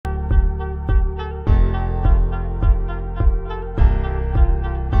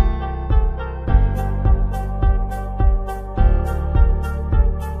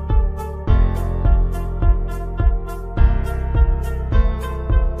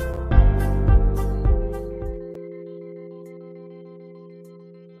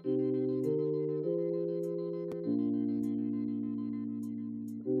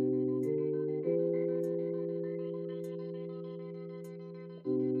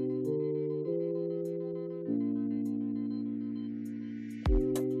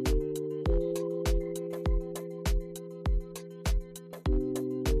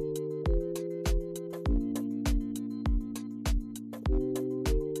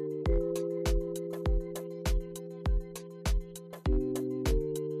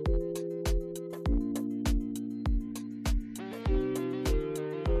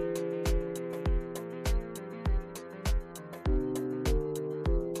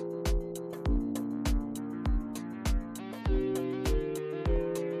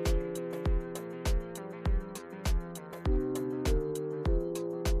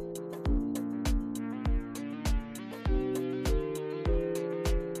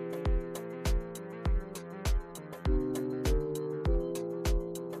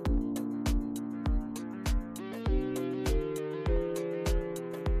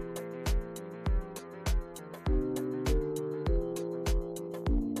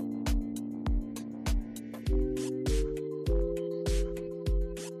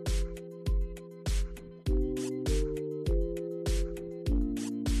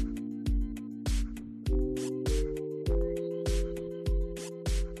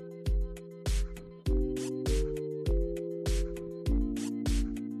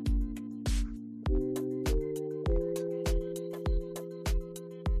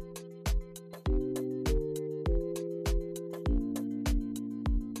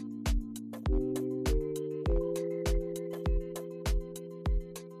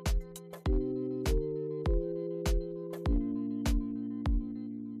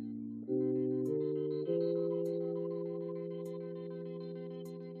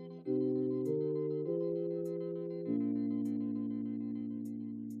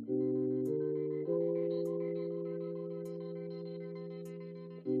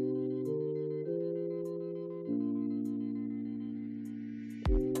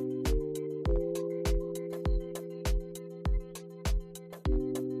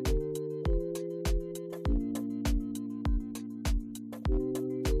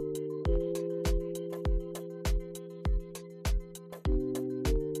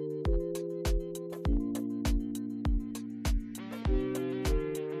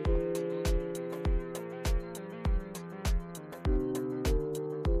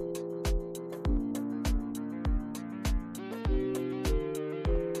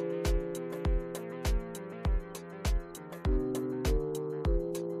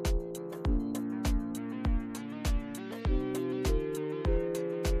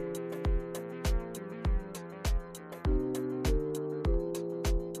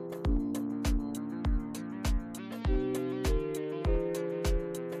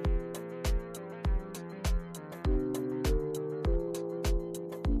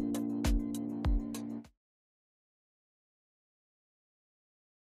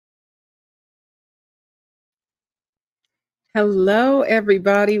Hello,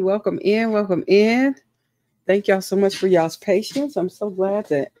 everybody. Welcome in. Welcome in. Thank y'all so much for y'all's patience. I'm so glad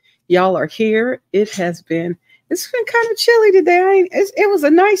that y'all are here. It's been kind of chilly today. It was a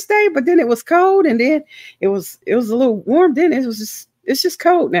nice day, but then it was cold, and then it was a little warm. Then it's just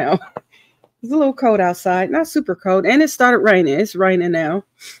cold now. It's a little cold outside, not super cold, and it started raining. It's raining now.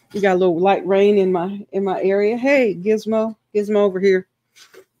 We got a little light rain in my area. Hey, Gizmo over here,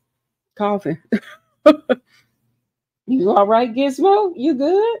 coughing. You all right, Gizmo? You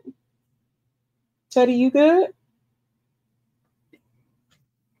good? Teddy, you good?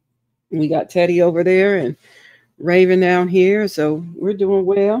 We got Teddy over there and Raven down here, so we're doing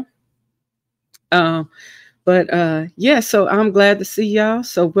well. Yeah, so I'm glad to see y'all.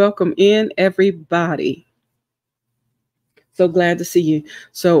 So welcome in, everybody. So glad to see you.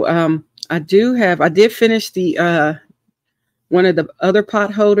 So I did finish the one of the other pot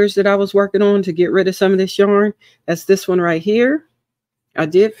holders that I was working on to get rid of some of this yarn. That's this one right here. I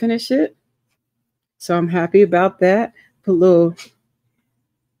did finish it. So I'm happy about that. Put a little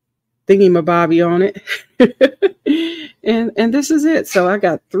thingy-mabobby on it. and this is it. So I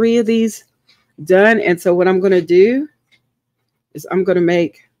got 3 of these done. And so what I'm going to do is I'm going to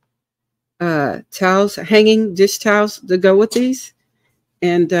make towels, hanging dish towels to go with these.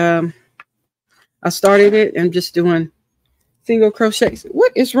 And I started it. I'm just doing single crochets.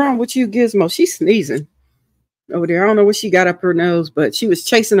 What is wrong with you, Gizmo? She's sneezing over there. I don't know what she got up her nose, but she was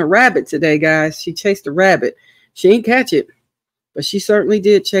chasing a rabbit today, guys. She chased a rabbit. She ain't catch it, but she certainly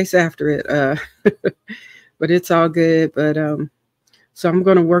did chase after it. But it's all good. But so I'm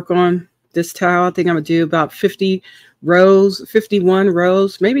going to work on this towel. I think I'm going to do about 50 rows, 51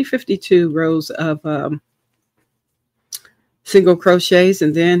 rows, maybe 52 rows of single crochets,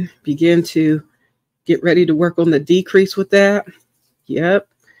 and then begin to get ready to work on the decrease with that. Yep.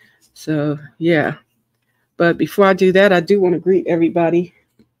 So, yeah. But before I do that, I do want to greet everybody.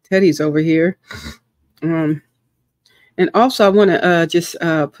 Teddy's over here. And also, I want to just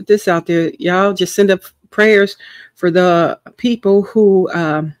put this out there. Y'all just send up prayers for the people who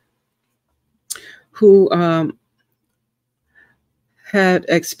had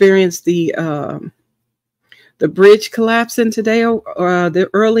experienced the bridge collapsing today,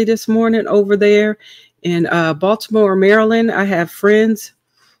 early this morning over there in Baltimore, Maryland. I have friends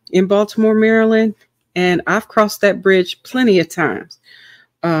in Baltimore, Maryland, and I've crossed that bridge plenty of times.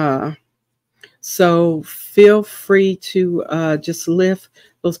 So feel free to just lift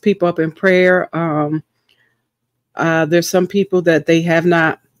those people up in prayer. There's some people that they have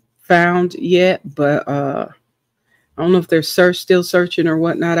not found yet, but I don't know if they're still searching or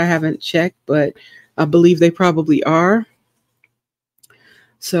whatnot. I haven't checked, but I believe they probably are.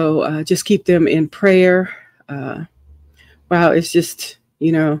 So just keep them in prayer. Wow, it's just,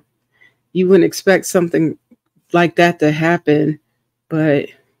 you wouldn't expect something like that to happen, but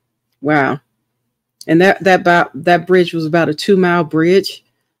wow. And that bridge was about a 2-mile bridge.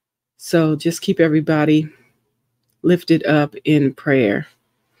 So just keep everybody lifted up in prayer.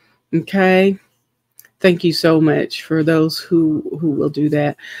 Okay. Thank you so much for those who will do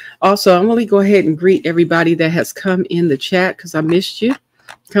that. Also, I'm going to go ahead and greet everybody that has come in the chat because I missed you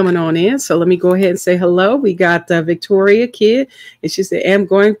coming on in. So let me go ahead and say hello. We got Victoria Kid, and she said, I'm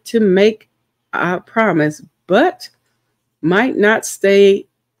going to make a promise, but might not stay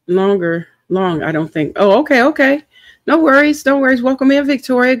long, I don't think. Oh, okay. No worries. Welcome in,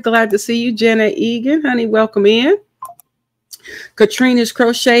 Victoria. Glad to see you. Jenna Egan, honey, welcome in. Katrina's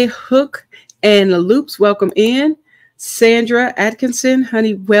Crochet Hook and the Loops, welcome in. Sandra Atkinson,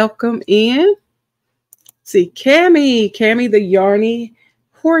 honey, welcome in. See, Cammy the Yarny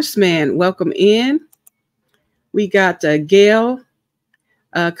Horseman, welcome in. We got Gail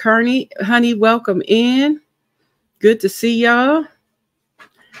Kearney, honey, welcome in. Good to see y'all.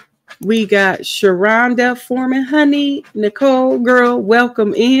 We got Sharonda Foreman, honey. Nicole, girl,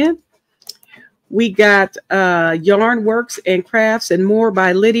 welcome in. We got Yarn Works and Crafts and More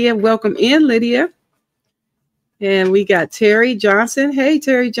by Lydia. Welcome in, Lydia. And we got Terry Johnson. Hey,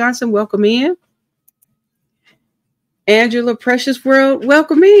 Terry Johnson, welcome in. Angela Precious World,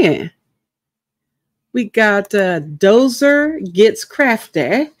 welcome in. We got Dozer Gets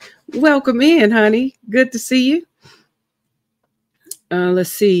Crafty. Welcome in, honey. Good to see you.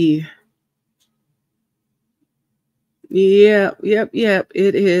 Let's see. Yep.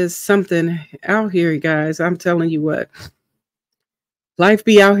 It is something out here, guys. I'm telling you what. Life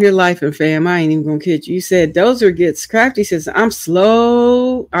be out here lifing, fam. I ain't even gonna kid you. You said Dozer Gets Crafty. Says, I'm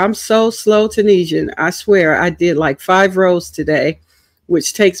slow. I'm so slow Tunisian. I swear I did like 5 rows today,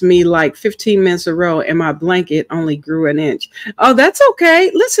 which takes me like 15 minutes a row, and my blanket only grew an inch. Oh, that's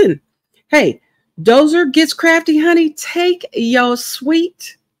okay. Listen, hey, Dozer gets crafty, honey. Take your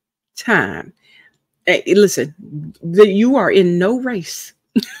sweet time. Hey, listen, you are in no race,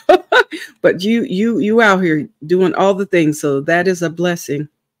 but you out here doing all the things. So that is a blessing.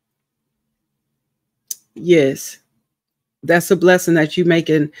 Yes, that's a blessing that you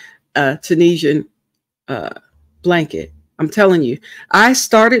making a Tunisian blanket. I'm telling you, I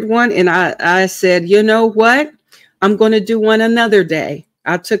started one and I said, you know what? I'm going to do one another day.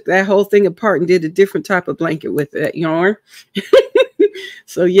 I took that whole thing apart and did a different type of blanket with that yarn.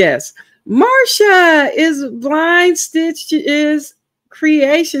 So yes, Marcia is Blind Stitches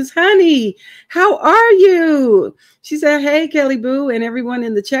Creations. Honey, how are you? She said, hey, Kelly Boo and everyone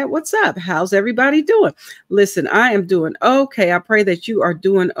in the chat. What's up? How's everybody doing? Listen, I am doing okay. I pray that you are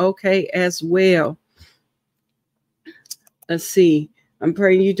doing okay as well. Let's see. I'm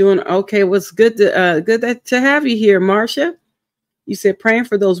praying you're doing okay. What's good to have you here, Marcia. You said praying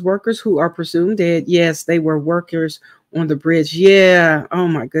for those workers who are presumed dead. Yes, they were workers on the bridge. Yeah. Oh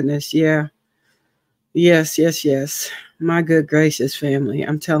my goodness. Yeah. Yes, yes, yes. My good gracious family.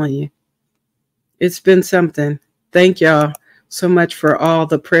 I'm telling you, it's been something. Thank y'all so much for all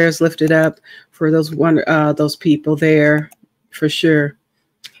the prayers lifted up for those people there, for sure.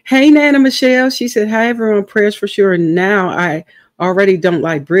 Hey, Nana Michelle. She said, hi, everyone. Prayers for sure. Now I already don't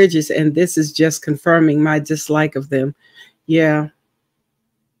like bridges, and this is just confirming my dislike of them. Yeah.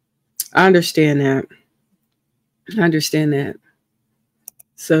 I understand that. I understand that.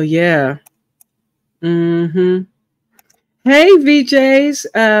 So, yeah. Mm-hmm. Hey,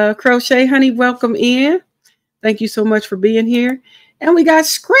 VJs. Crochet, honey, welcome in. Thank you so much for being here. And we got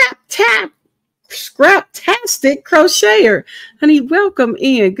Scraptastic Crocheter. Honey, welcome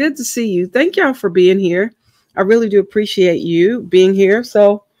in. Good to see you. Thank y'all for being here. I really do appreciate you being here.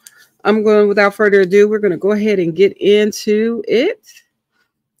 So I'm going, without further ado, we're going to go ahead and get into it.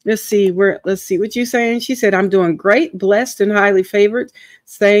 Let's see what you're saying. She said, I'm doing great, blessed, and highly favored.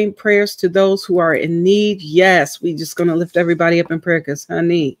 Same prayers to those who are in need. Yes, we just going to lift everybody up in prayer because,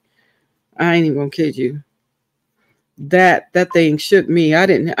 honey, I ain't even going to kid you. That thing shook me.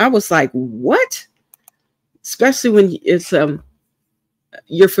 I was like, what? Especially when it's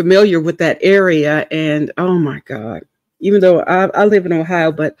you're familiar with that area, and oh my God. Even though I live in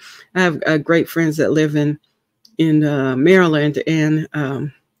Ohio, but I have great friends that live in Maryland and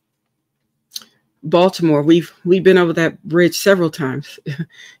Baltimore. We've been over that bridge several times,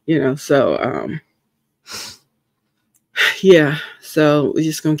 you know. So yeah. So we're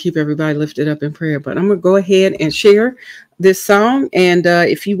just gonna keep everybody lifted up in prayer. But I'm gonna go ahead and share this song, and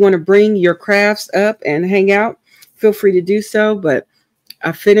if you want to bring your crafts up and hang out, feel free to do so. But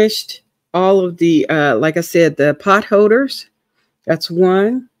I finished all of the like I said, the pot holders. That's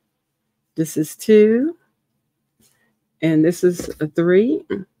one. This is two, and this is a three.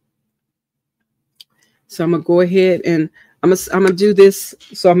 So I'm gonna go ahead and I'm gonna do this.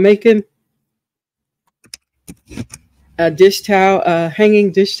 So I'm making a dish towel,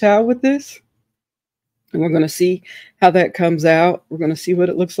 hanging dish towel with this, and we're gonna see how that comes out. We're gonna see what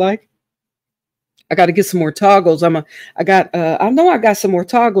it looks like. I got to get some more toggles. I know I got some more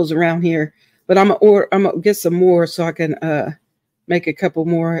toggles around here, but I'm gonna get some more so I can make a couple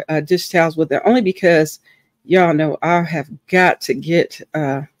more dish towels with it. Only because y'all know I have got to get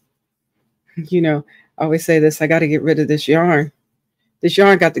you know. I always say this, I got to get rid of this yarn. This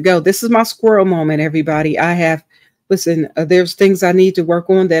yarn got to go. This is my squirrel moment, everybody. Listen, there's things I need to work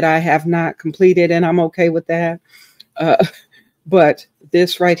on that I have not completed, and I'm okay with that. But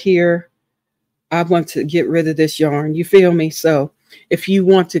this right here, I want to get rid of this yarn. You feel me? So if you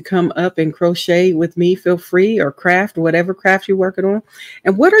want to come up and crochet with me, feel free, or craft, whatever craft you're working on.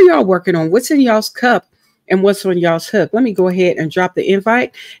 And what are y'all working on? What's in y'all's cup? And what's on y'all's hook? Let me go ahead and drop the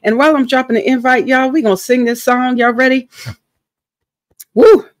invite. And while I'm dropping the invite, y'all, we're going to sing this song. Y'all ready?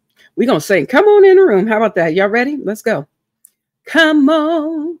 Woo! We're going to sing. Come on in the room. How about that? Y'all ready? Let's go. Come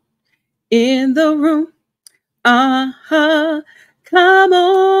on in the room. Uh-huh. Come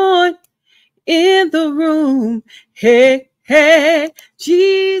on in the room. Hey, hey,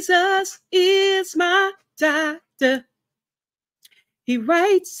 Jesus is my doctor. He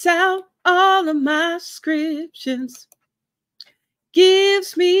writes out all of my prescriptions,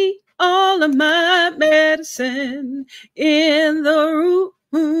 gives me all of my medicine in the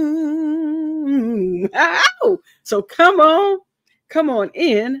room. Ow! So come on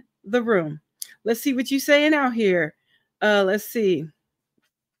in the room. Let's see what you're saying out here. Let's see.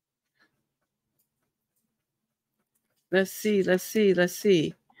 Let's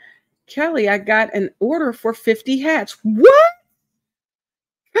see. Kelly, I got an order for 50 hats. What?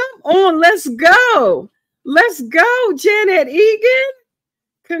 Come on, let's go. Let's go, Janet Egan.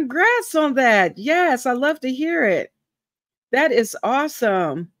 Congrats on that. Yes, I love to hear it. That is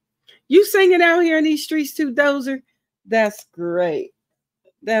awesome. You singing out here in these streets too, Dozer? That's great.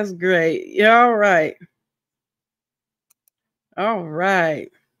 That's great. Yeah, all right. All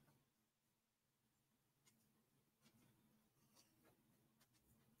right.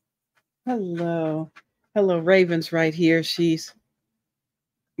 Hello. Hello, Raven's right here. She's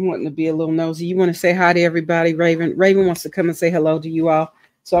wanting to be a little nosy. You want to say hi to everybody, Raven? Raven wants to come and say hello to you all.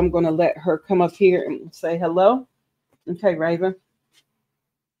 So I'm going to let her come up here and say hello. Okay, Raven.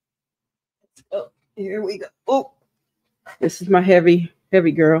 Oh, here we go. Oh, this is my heavy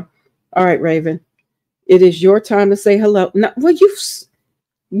girl. All right, Raven. It is your time to say hello. Now, well,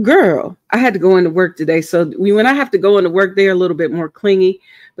 girl, I had to go into work today. So when I have to go into work, they're a little bit more clingy.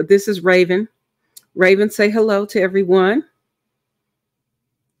 But this is Raven. Raven, say hello to everyone.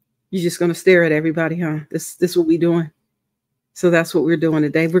 You're just going to stare at everybody, huh? This is what we're doing. So that's what we're doing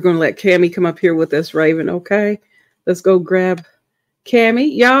today. We're going to let Cammie come up here with us, Raven, okay? Let's go grab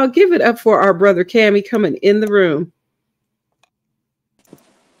Cammie. Y'all give it up for our brother Cammie coming in the room.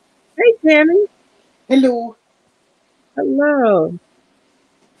 Hey, Cammie. Hello. Hello.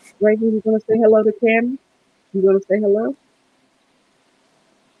 Raven, you going to say hello to Cammie? You going to say hello?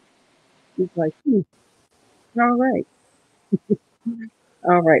 He's like, all right.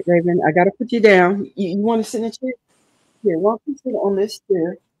 All right, Raven, I got to put you down. You want to sit in a chair? Here, why don't you sit on this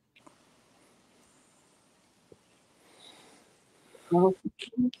chair? I'll sit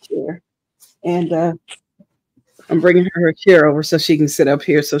in the chair. And I'm bringing her chair over so she can sit up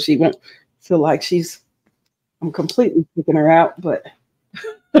here so she won't feel like I'm completely kicking her out, but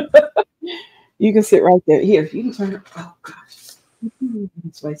you can sit right there. Here, you can turn her. Oh, gosh.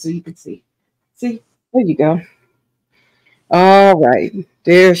 This way so you can see. See? There you go. All right.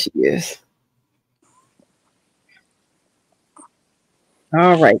 There she is.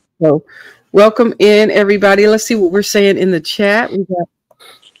 All right. So welcome in, everybody. Let's see what we're saying in the chat.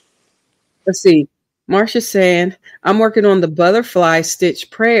 Let's see. Marsha's saying, I'm working on the butterfly stitch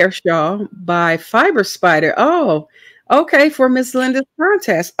prayer shawl by Fiber Spider. Oh, okay. For Miss Linda's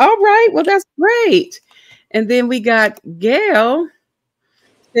contest. All right. Well, that's great. And then we got Gail.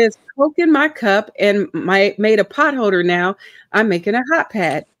 Says, Coke in my cup and made a pot holder now. I'm making a hot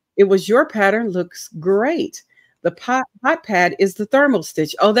pad. It was your pattern. Looks great. The hot pad is the thermal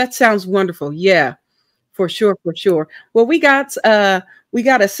stitch. Oh, that sounds wonderful. Yeah, for sure, for sure. Well, we got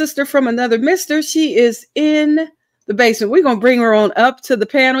a sister from another mister. She is in the basement. We're gonna bring her on up to the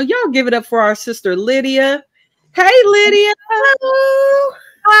panel. Y'all give it up for our sister Lydia. Hey, Lydia. Hello.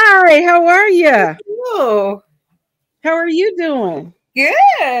 Hi. How are you? Hello. How are you doing?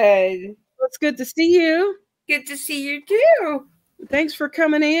 Good. It's good to see you. Good to see you too. Thanks for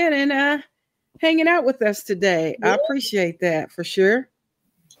coming in and hanging out with us today. Yeah. I appreciate that for sure.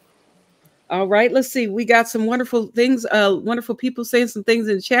 All right, let's see. We got some wonderful things, wonderful people saying some things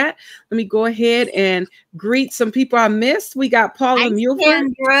in the chat. Let me go ahead and greet some people I missed. We got Paula Mulford.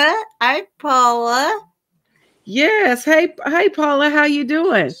 Sandra. Hi, Paula. Yes. Hey, Paula, how you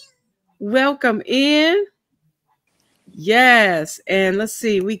doing? Welcome in. Yes, and let's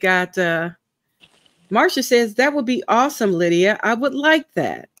see. We got Marcia says that would be awesome, Lydia. I would like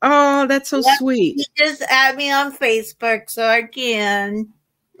that. Oh, that's so sweet. You just add me on Facebook so I can.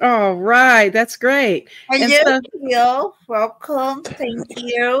 All right, that's great. Hello, Jill. Welcome. Thank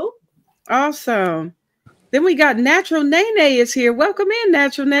you. Awesome. Then we got Natural Nene is here. Welcome in,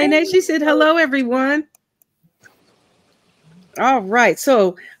 Natural Nene. She said hello, everyone. All right.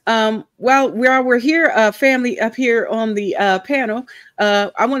 So while we're here, family up here on the panel,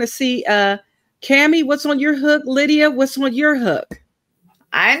 I want to see Cammie, what's on your hook? Lydia, what's on your hook?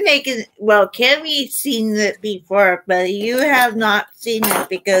 I'm making, well, Cammie's seen it before, but you have not seen it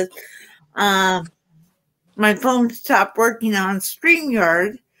because my phone stopped working on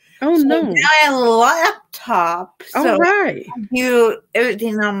StreamYard. Oh, so no. Now I have a laptop. So all right. I do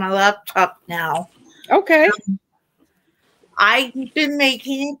everything on my laptop now. Okay. I've been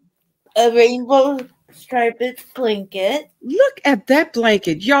making a rainbow striped blanket. Look at that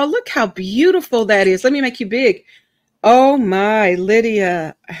blanket. Y'all, look how beautiful that is. Let me make you big. Oh, my,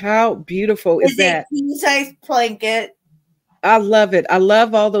 Lydia. How beautiful is that? It's a king-size blanket. I love it. I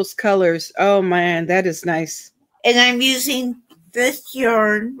love all those colors. Oh, man, that is nice. And I'm using this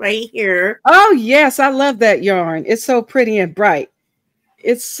yarn right here. Oh, yes. I love that yarn. It's so pretty and bright.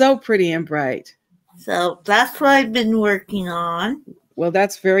 It's so pretty and bright. So that's what I've been working on. Well,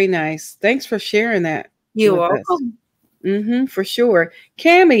 that's very nice. Thanks for sharing that. You're welcome. For sure.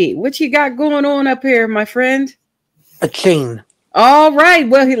 Cammie, what you got going on up here, my friend? A chain. All right.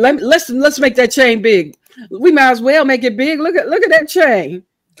 Well, let's make that chain big. We might as well make it big. Look at that chain.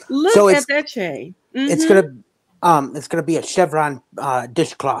 Look So at that chain. it's gonna be a chevron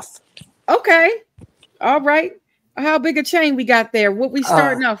dishcloth. Okay. All right. How big a chain we got there? What we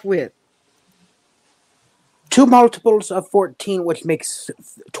starting off with? 2 multiples of 14, which makes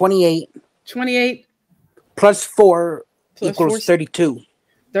 28. 28 Plus 4 plus equals 4, 32.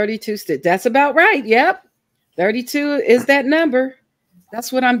 32 stitch. That's about right. Yep. 32 is that number.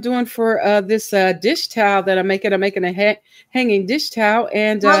 That's what I'm doing for this dish towel that I'm making. I'm making a hanging dish towel,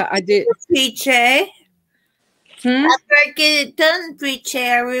 and I did. Crochet. Hmm? After I get it done,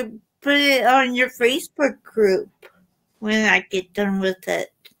 Crochet, I will put it on your Facebook group when I get done with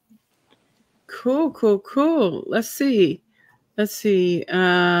it. Cool, cool, cool. Let's see. Let's see.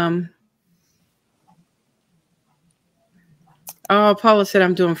 Oh, Paula said,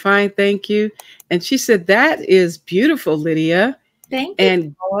 I'm doing fine. Thank you. And she said, that is beautiful, Lydia. Thank you.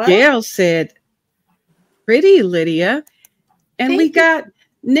 And Paula. Gail said, pretty, Lydia. And Thank we you. got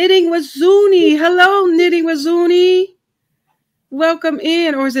Knitting with Zuni. Hello, Knitting with Zuni. Welcome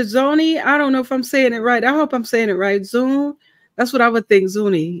in. Or is it Zoni? I don't know if I'm saying it right. I hope I'm saying it right. Zoom. That's what I would think,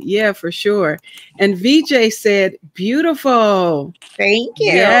 Zuni. Yeah, for sure. And VJ said, beautiful. Thank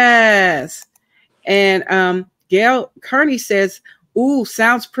you. Yes. And Gail Kearney says, ooh,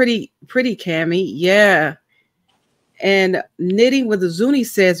 sounds pretty, Cammie. Yeah. And Knitting with the Zuni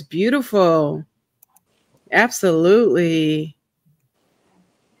says, beautiful. Absolutely.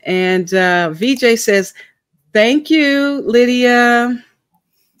 And VJ says, thank you, Lydia.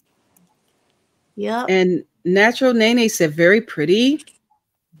 Yep. And Natural Nene said, very pretty.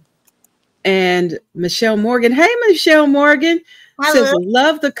 And Michelle Morgan, hey, Michelle Morgan, says,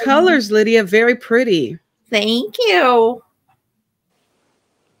 love the colors, Lydia, very pretty. Thank you.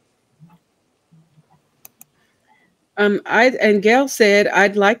 And Gail said,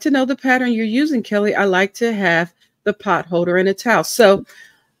 I'd like to know the pattern you're using, Kelly. I like to have the pot holder and a towel. So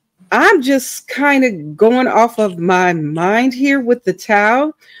I'm just kind of going off of my mind here with the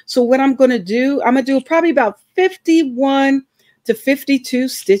towel. So what I'm going to do, I'm going to do probably about 51 to 52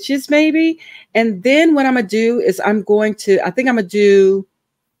 stitches maybe. And then what I'm going to do is I think I'm going to do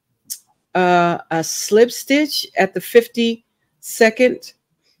a slip stitch at the 52nd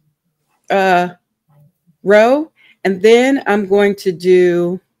row. And then I'm going to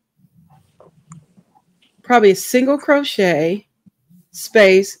do probably a single crochet,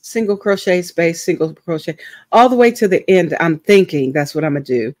 space, single crochet, space, single crochet, all the way to the end. I'm thinking that's what I'm going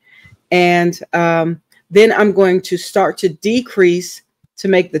to do. And then I'm going to start to decrease to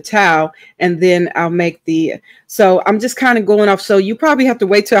make the towel. And then I'll make so I'm just kind of going off. So you probably have to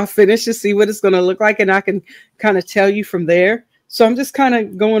wait till I finish to see what it's going to look like. And I can kind of tell you from there. So I'm just kind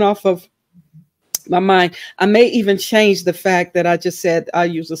of going off of my mind. I may even change the fact that I just said I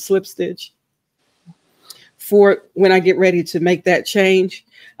use a slip stitch for when I get ready to make that change.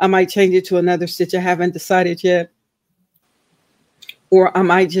 I might change it to another stitch. I haven't decided yet. Or I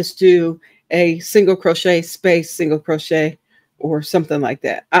might just do a single crochet, space, single crochet, or something like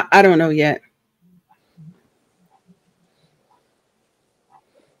that. I don't know yet.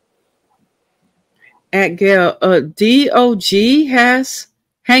 At Gail, DOG has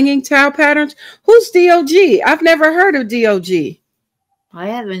hanging towel patterns. Who's DOG? I've never heard of DOG. I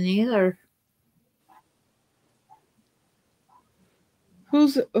haven't either. Who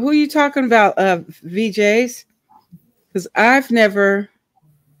are you talking about, VJs? Because I've never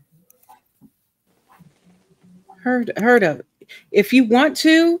heard of it. If you want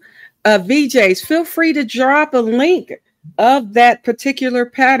to, VJs, feel free to drop a link of that particular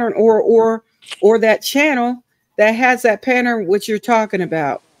pattern or that channel that has that pattern which you're talking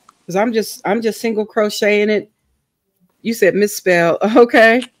about. Because I'm just single crocheting it. You said misspell.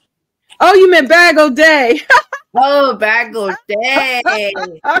 Okay. Oh, you meant Bag O' Day. Oh, Bag O' Day.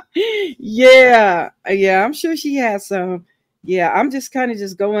 Yeah. I'm sure she has some. Yeah, I'm just kind of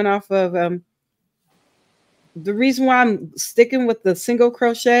just going off of the reason why I'm sticking with the single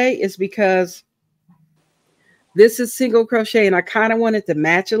crochet is because this is single crochet and I kind of want it to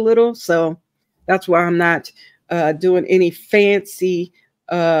match a little. So that's why I'm not doing any fancy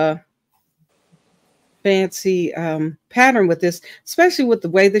pattern with this, especially with the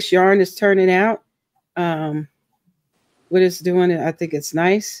way this yarn is turning out. What it's doing, I think it's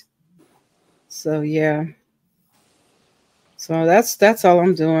nice. So yeah. So that's all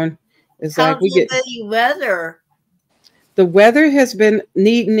I'm doing. Is How's like we get the weather. The weather has been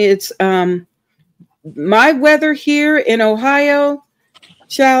needing its my weather here in Ohio,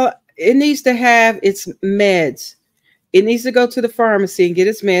 child, it needs to have its meds. It needs to go to the pharmacy and get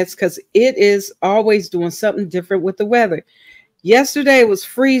its meds because it is always doing something different with the weather. Yesterday it was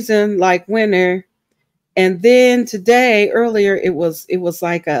freezing like winter, And then today, earlier, it was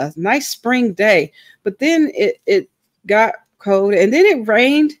like a nice spring day, but then it got cold and then it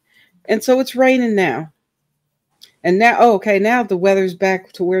rained, and so it's raining now. And now, oh, okay, now the weather's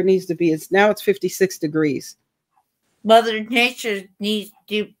back to where it needs to be. It's 56 degrees. Mother Nature needs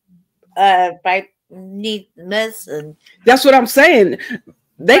to need medicine. That's what I'm saying.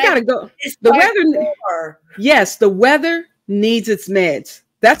 They gotta go. The weather, yes, the weather needs its meds.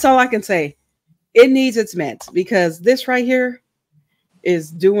 That's all I can say. It needs its meds because this right here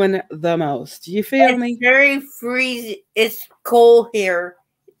is doing the most. You feel me? Very freezing. It's cold here.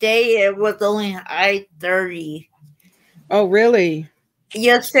 Today it was only high 30. Oh, really?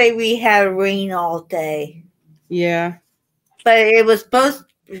 Yesterday we had rain all day. Yeah. But it was supposed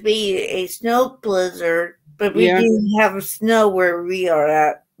to be a snow blizzard, but we didn't have snow where we are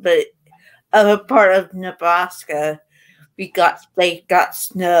at. But other part of Nebraska, they got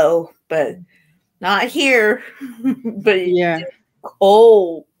snow, but not here. But yeah,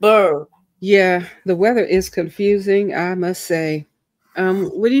 cold. Burr. Yeah, the weather is confusing, I must say.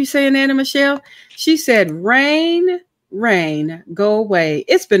 What are you saying, Anna Michelle? She said, rain, go away.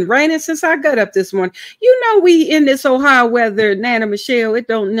 It's been raining since I got up this morning. You know, we in this Ohio weather, Nana Michelle, it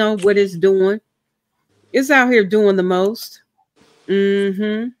don't know what it's doing. It's out here doing the most.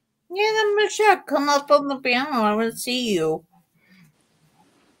 Mm-hmm. Yeah, Michelle, come up on the panel. I want to see you.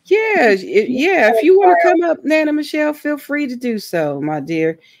 Yeah, if you want to come up, Nana Michelle, feel free to do so, my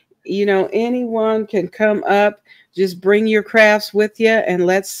dear. You know, anyone can come up. Just bring your crafts with you, and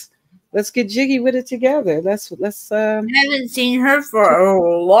let's get jiggy with it together. Let's. I haven't seen her for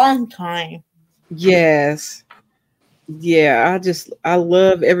a long time. Yes. Yeah, I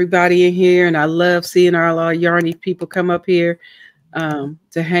love everybody in here, and I love seeing all our yarny people come up here to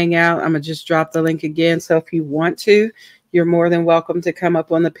hang out. I'm gonna just drop the link again. So if you want to, you're more than welcome to come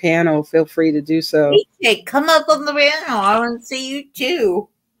up on the panel. Feel free to do so. Hey, come up on the panel. I want to see you too.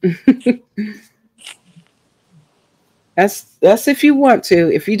 That's if you want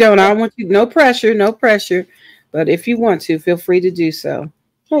to. If you don't, I want you. No pressure. But if you want to, feel free to do so.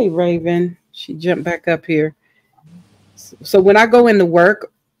 Hey, Raven. She jumped back up here. So when I go into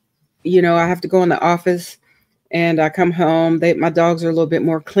work, you know, I have to go in the office, and I come home. My dogs are a little bit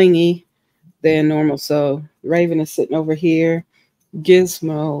more clingy than normal. So Raven is sitting over here.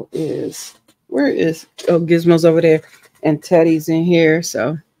 Gizmo is Gizmo's over there, and Teddy's in here.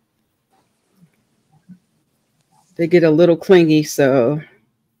 So they get a little clingy. So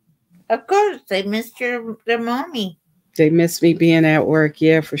of course they missed their mommy. They miss me being at work.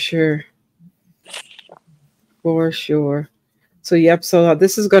 Yeah, for sure. For sure. So yep. So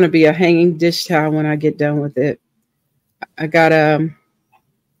this is going to be a hanging dish towel when I get done with it. I got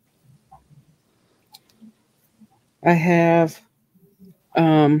I have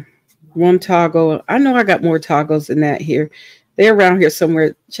one toggle. I know I got more toggles than that here. They're around here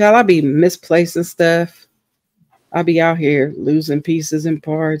somewhere. Child, I'll be misplacing stuff. I'll be out here losing pieces and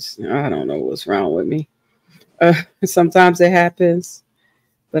parts. I don't know what's wrong with me. Sometimes it happens,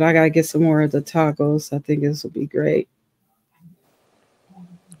 but I got to get some more of the toggles. I think this will be great.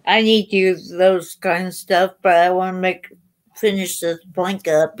 I need to use those kind of stuff, but I want to finish this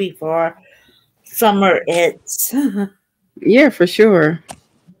blanket up before summer hits. Yeah, for sure.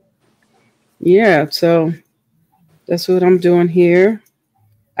 Yeah, so that's what I'm doing here.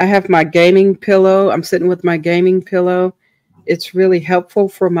 I have my gaming pillow. I'm sitting with my gaming pillow. It's really helpful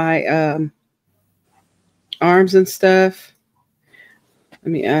for my arms and stuff.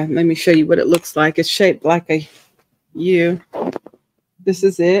 Let me show you what it looks like. It's shaped like a U. This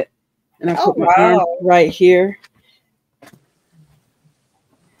is it. And I put my arm right here. I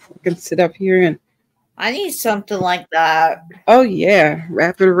can sit up here and I need something like that. Oh yeah,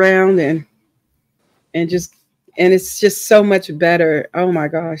 wrap it around and it's just so much better. Oh my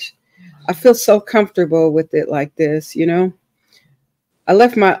gosh. I feel so comfortable with it like this, you know. I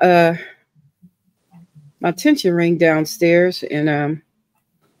left my my tension ring downstairs and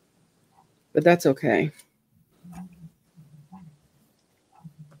but that's okay.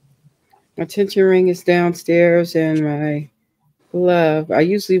 My tension ring is downstairs and my glove I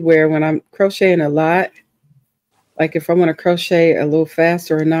usually wear when I'm crocheting a lot. Like if I want to crochet a little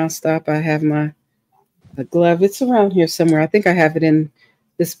faster or nonstop, I have my glove. It's around here somewhere. I think I have it in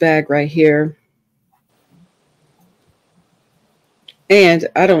this bag right here. And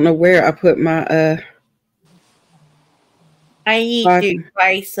I don't know where I put my I need to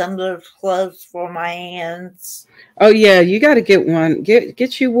buy some of those gloves for my hands. Oh yeah, you got to get one.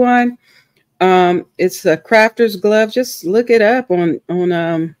 Get you one. It's a crafter's glove. Just look it up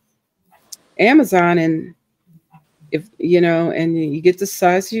on Amazon, and if you know, and you get the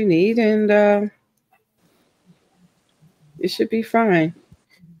size you need, and It should be fine.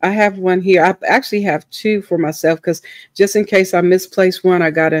 I have one here. I actually have two for myself because just in case I misplace one,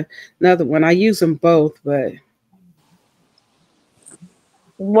 I got another one. I use them both, but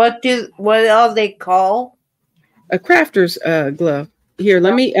What are they called? a crafter's glove. Here,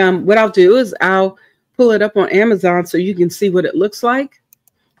 let me what I'll do is I'll pull it up on Amazon so you can see what it looks like.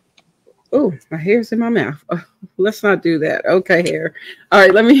 Oh, my hair's in my mouth. Oh, let's not do that. Okay, hair. All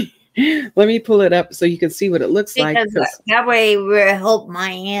right, let me pull it up so you can see what it looks like. That way will help my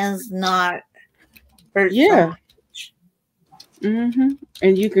hands not hurt. Yeah. So much.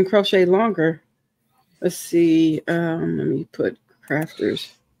 And you can crochet longer. Let's see. Let me put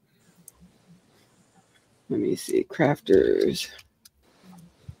crafters. Let me see crafters.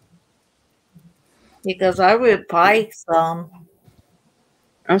 Because I would buy some.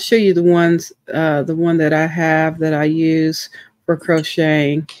 I'll show you the ones, the one that I have that I use for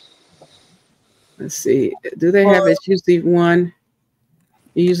crocheting. Let's see. Do they have, it's usually one.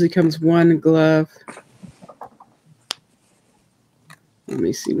 It usually comes one glove. Let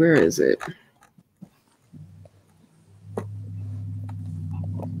me see. Where is it?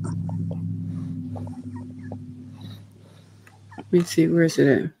 Let me see. Where is it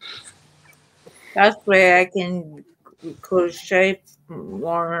at? That's where I can crochet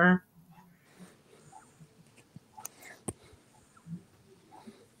more.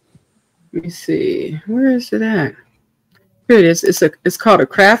 Let me see. Where is it at? Here it is. It's called a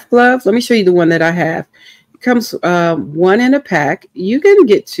craft glove. Let me show you the one that I have. It comes one in a pack. You can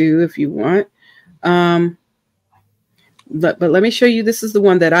get two if you want. But let me show you. This is the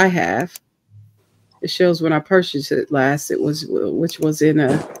one that I have. It shows when I purchased it last. It was, which was in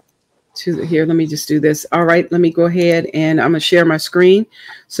a here. Let me just do this. All right. Let me go ahead and I'm going to share my screen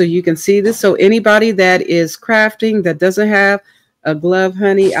so you can see this. So anybody that is crafting that doesn't have a glove,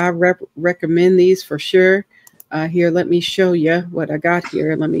 honey, I recommend these for sure. Here, let me show you what I got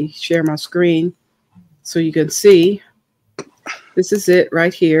here. Let me share my screen so you can see. This is it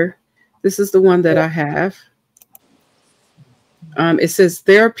right here. This is the one that I have. It says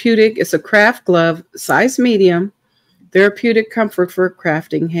therapeutic. It's a craft glove, size medium, therapeutic comfort for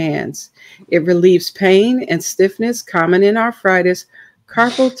crafting hands. It relieves pain and stiffness common in arthritis,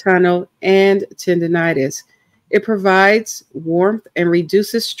 carpal tunnel, and tendinitis. It provides warmth and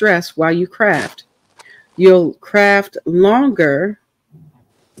reduces stress while you craft. You'll craft longer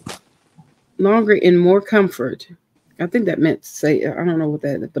in more comfort. I think that meant to say, I don't know what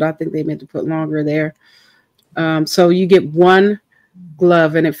that is, but I think they meant to put longer there. So you get one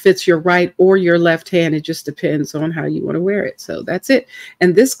glove and it fits your right or your left hand. It just depends on how you want to wear it. So that's it.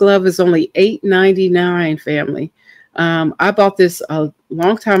 And this glove is only $8.99, family. I bought this a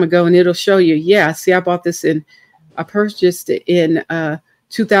long time ago and it'll show you. Yeah, see, I purchased it in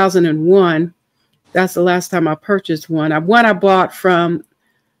 2001. That's the last time I purchased one. One I bought from,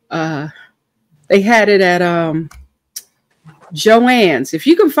 they had it at Joann's. If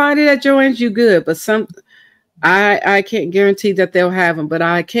you can find it at Joann's, you good. But I can't guarantee that they'll have them, but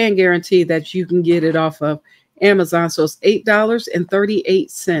I can guarantee that you can get it off of Amazon. So it's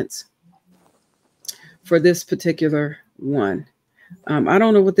 $8.38 for this particular one. I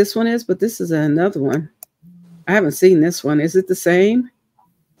don't know what this one is, but this is another one. I haven't seen this one. Is it the same?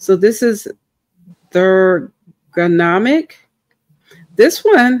 So this is ergonomic. This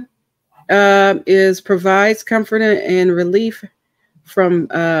one provides comfort and relief from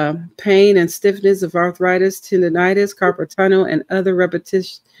pain and stiffness of arthritis, tendinitis, carpal tunnel, and other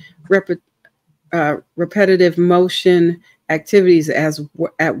repetitive motion activities as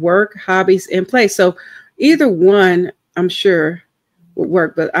at work, hobbies, and play. So either one, I'm sure, would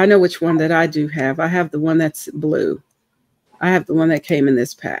work, but I know which one that I do have. I have the one that's blue. I have the one that came in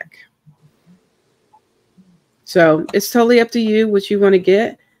this pack. So it's totally up to you what you want to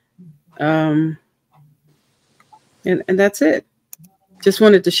get. And that's it. Just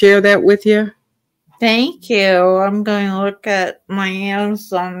wanted to share that with you. Thank you. I'm going to look at my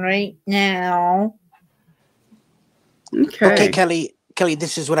Amazon right now. Okay, Kelly,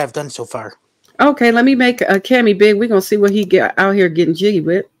 this is what I've done so far. Okay, let me make a Cammy big. We're going to see what he get out here getting jiggy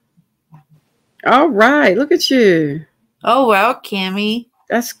with. All right, look at you. Oh, wow, Cammy.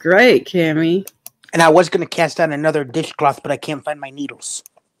 That's great, Cammy. And I was going to cast on another dishcloth, but I can't find my needles.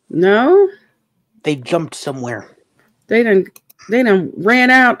 No? They jumped somewhere. They done ran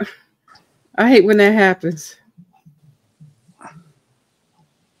out. I hate when that happens.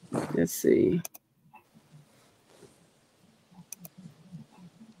 Let's see.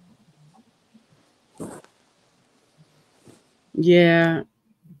 Yeah,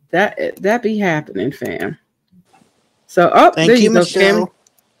 that be happening, fam. So, Thank you, go, Michelle.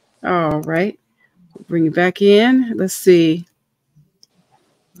 Cammy. All right. Bring it back in. Let's see.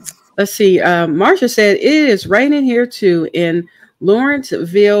 Marsha said it is raining here too in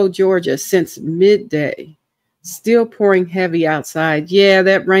Lawrenceville, Georgia since midday. Still pouring heavy outside. Yeah,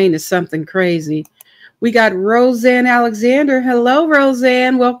 that rain is something crazy. We got Roseanne Alexander. Hello,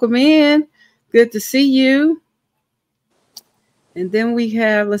 Roseanne. Welcome in. Good to see you. And then we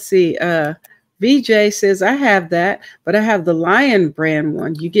have, let's see, VJ says, I have that, but I have the Lion brand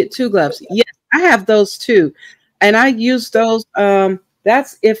one. You get 2 gloves. Yes, I have those too. And I use those.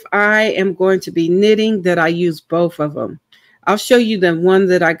 That's if I am going to be knitting, that I use both of them. I'll show you the one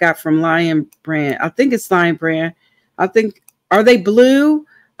that I got from Lion brand. I think it's Lion brand. I think, are they blue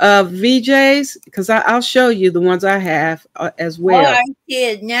VJs? Because I'll show you the ones I have as well. Oh, I see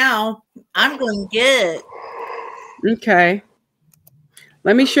it now. I'm going to get it. Okay.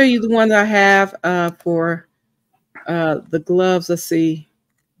 Let me show you the one I have for the gloves. Let's see.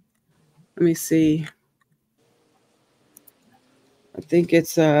 Let me see. I think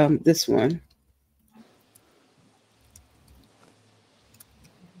it's this one.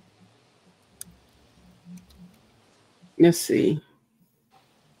 Let's see.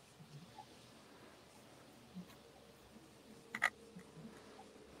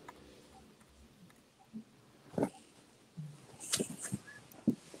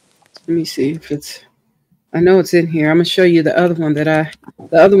 Let me see if it's, I know it's in here. I'm going to show you the other one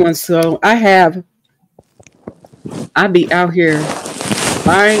So I be out here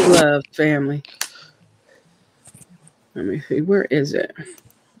buying gloves, family. Let me see. Where is it?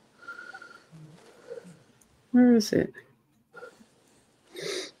 Where is it?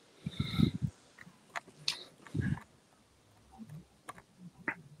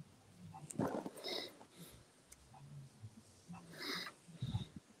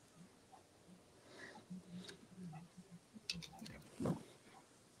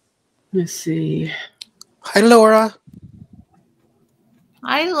 Let's see. Hi, Laura.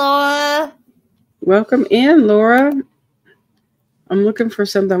 Hi, Laura. Welcome in, Laura. I'm looking for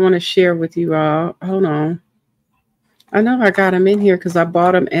something I want to share with you all. Hold on. I know I got them in here because I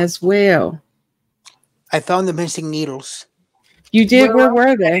bought them as well. I found the missing needles. You did? Where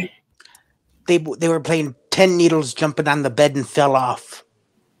were they? They were playing 10 needles jumping on the bed and fell off.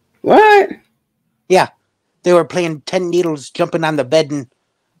 What? Yeah. They were playing 10 needles jumping on the bed and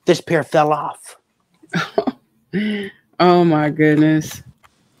this pair fell off. Oh my goodness.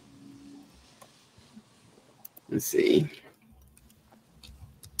 Let's see.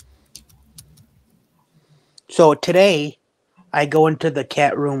 So today I go into the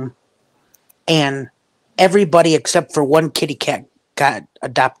cat room and everybody except for one kitty cat got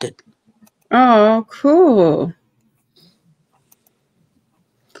adopted. Oh, cool.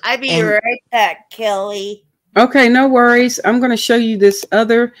 I'll be right back, Kelly. Okay, no worries. I'm going to show you this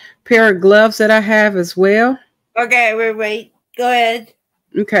other pair of gloves that I have as well. Okay, wait. Go ahead.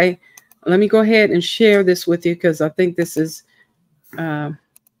 Okay, let me go ahead and share this with you because I think this is... because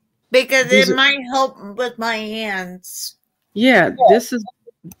it might help with my hands. Yeah, this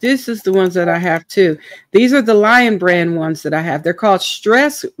is the ones that I have too. These are the Lion brand ones that I have. They're called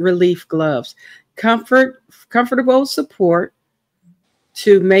stress relief gloves. Comfortable support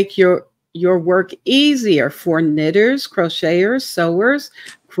to make your work easier for knitters, crocheters, sewers,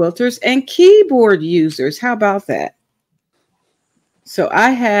 quilters, and keyboard users. How about that? So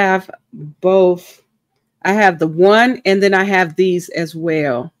I have both. I have the one, and then I have these as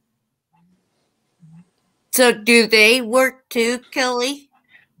well. So do they work too, Kelly?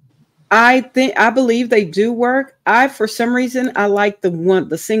 I believe they do work. For some reason, I like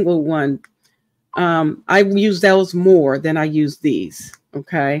the single one. I use those more than I use these.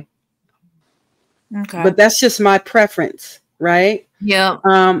 Okay. But that's just my preference, right? Yeah.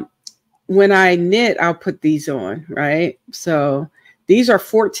 When I knit, I'll put these on, right? So these are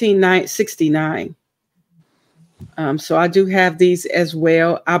 $14.69. So I do have these as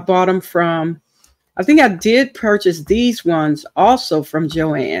well. I bought them from, I think I did purchase these ones also from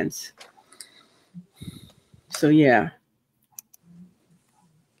Joann's. So yeah.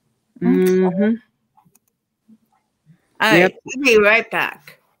 Mm-hmm. All right, I'll be right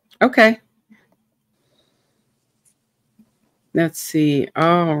back. Okay. Let's see.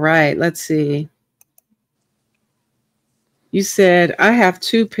 All right. Let's see. You said I have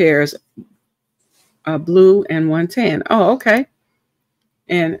 2 pairs, blue and 1 tan. Oh, okay.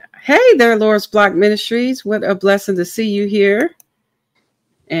 And hey there, Laura's Block Ministries. What a blessing to see you here.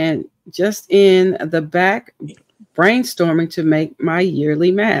 And just in the back, brainstorming to make my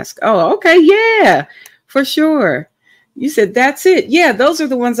yearly mask. Oh, okay. Yeah, for sure. You said that's it. Yeah, those are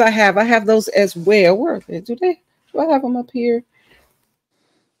the ones I have. I have those as well. Where are they? Do I have them up here?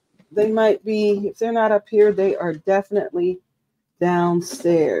 they might be, if they're not up here, they are definitely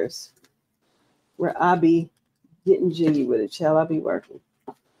downstairs where I'll be getting jiggy with it. Shall I be working?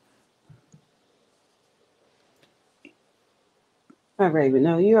 Hi, Raven.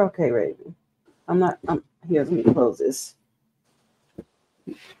 No, you're okay, Raven. I'm here. Let me close this.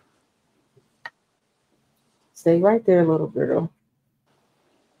 Stay right there, little girl.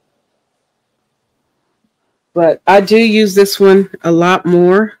 But I do use this one a lot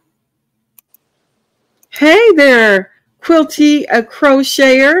more. Hey there, Quilty, a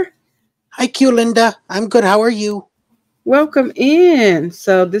crocheter. Hi, Q Linda. I'm good. How are you? Welcome in.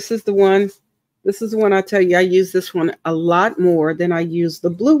 So this is the one. This is the one I tell you, I use this one a lot more than I use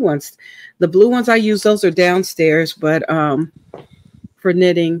the blue ones. The blue ones I use, those are downstairs, but for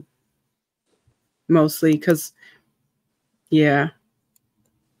knitting mostly, because yeah.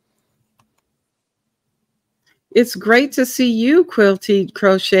 It's great to see you, Quilty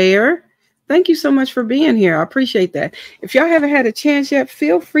Crocheter. Thank you so much for being here. I appreciate that. If y'all haven't had a chance yet,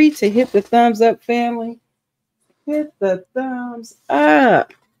 feel free to hit the thumbs up, family. Hit the thumbs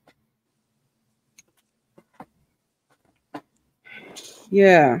up.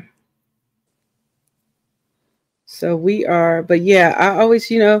 Yeah. So we are, but yeah, I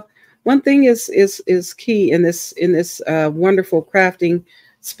always, one thing is key in this wonderful crafting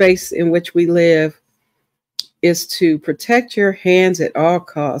space in which we live is to protect your hands at all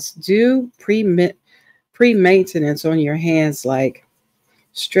costs. Do pre-maintenance on your hands, like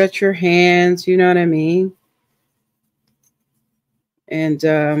stretch your hands, you know what I mean?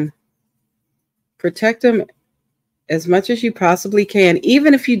 And protect them as much as you possibly can,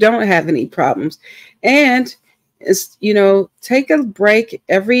 even if you don't have any problems. And take a break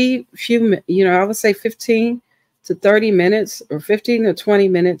every few, I would say 15 to 30 minutes or 15 to 20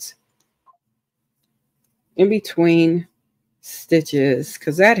 minutes in between stitches,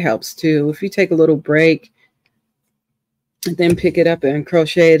 because that helps too. If you take a little break and then pick it up and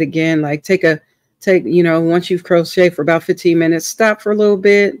crochet it again, like once you've crocheted for about 15 minutes, stop for a little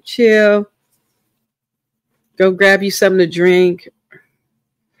bit, chill, go grab you something to drink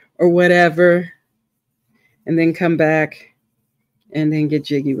or whatever, and then come back and then get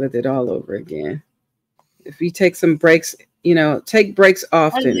jiggy with it all over again. If you take some breaks, take breaks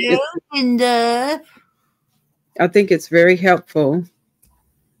often. I think it's very helpful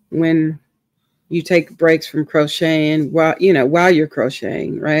when you take breaks from crocheting while you're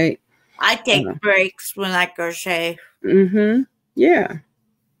crocheting, right? I take breaks when I crochet. Mm-hmm. Yeah.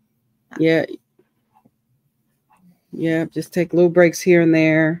 Yeah. Yeah. Just take little breaks here and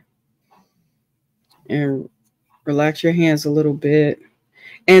there and relax your hands a little bit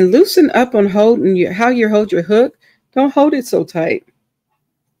and loosen up on how you hold your hook. Don't hold it so tight.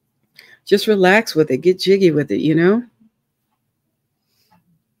 Just relax with it. Get jiggy with it,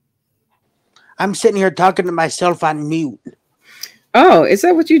 I'm sitting here talking to myself on mute. Oh, is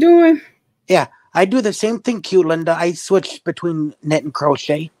that what you're doing? Yeah, I do the same thing, Q Linda. I switch between knit and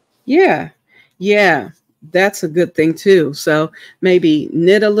crochet. Yeah. Yeah. That's a good thing too. So maybe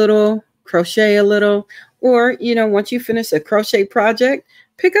knit a little, crochet a little, or, once you finish a crochet project,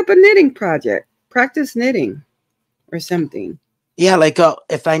 pick up a knitting project, practice knitting or something. Yeah, like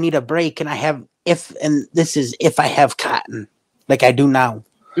if I need a break and this is if I have cotton, like I do now,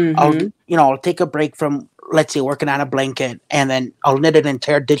 Mm-hmm. I'll take a break from, let's say, working on a blanket, and then I'll knit an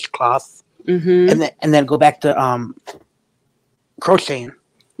entire dishcloth, mm-hmm. and then go back to crocheting.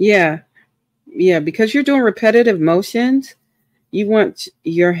 Yeah, yeah, because you're doing repetitive motions, you want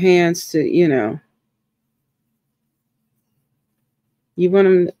your hands to, you want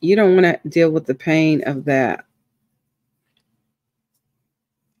them. You don't want to deal with the pain of that.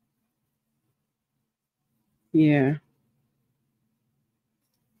 Yeah.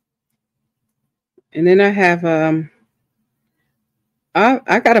 And then I have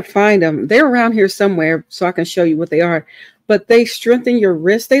I gotta find them. They're around here somewhere so I can show you what they are. But they strengthen your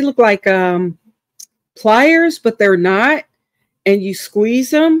wrist. They look like pliers, but they're not. And you squeeze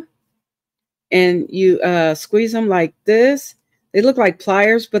them, and you squeeze them like this. They look like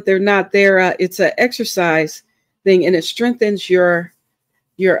pliers, but they're not. It's an exercise thing, and it strengthens your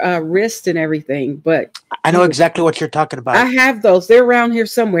wrist and everything. But I know exactly what you're talking about. I have those. They're around here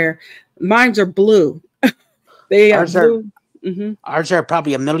somewhere. Mine's are blue. They are blue. Ours are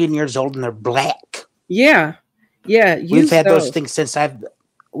probably 1,000,000 years old, and they're black. Yeah, yeah. We've had those things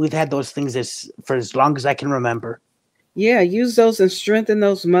we've had those things for as long as I can remember. Yeah, use those and strengthen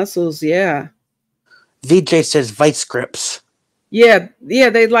those muscles. Yeah. VJ says vice grips. Yeah,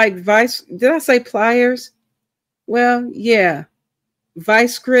 they like vice. Did I say pliers? Well, yeah.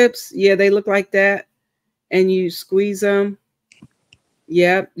 Vice grips. Yeah, they look like that. And you squeeze them.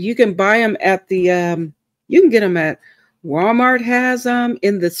 Yeah, you can buy them at the you can get them at Walmart has them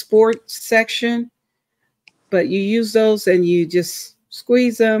in the sports section, but you use those and you just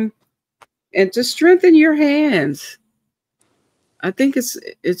squeeze them and to strengthen your hands. I think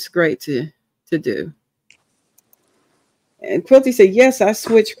it's great to do. And Quilty said, yes, I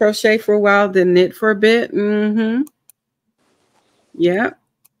switched crochet for a while, then knit for a bit. Mm-hmm. Yeah.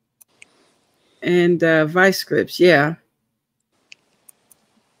 And vice grips, yeah.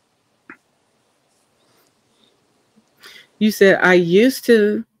 You said I used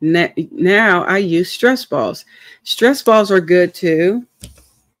to, now I use stress balls. Stress balls are good too.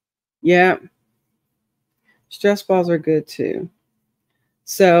 Yeah. Stress balls are good too.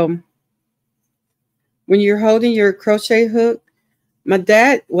 So when you're holding your crochet hook, my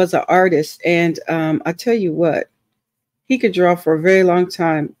dad was an artist, and I tell you what, he could draw for a very long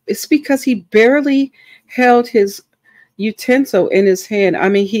time. It's because he barely held his utensil in his hand. I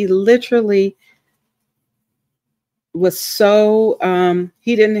mean, he literally was so,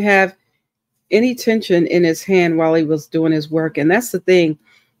 he didn't have any tension in his hand while he was doing his work. And that's the thing.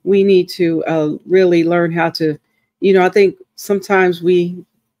 We need to really learn how to, I think sometimes we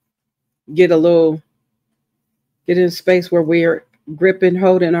get in a space where we're gripping,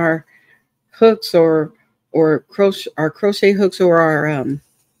 holding our hooks or crochet hooks or our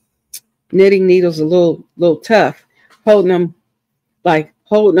knitting needles a little tough, holding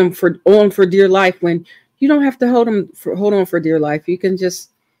them for dear life, when you don't have to hold on for dear life. You can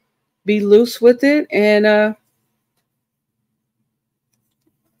just be loose with it, and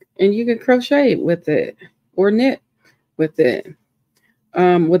you can crochet with it or knit with it,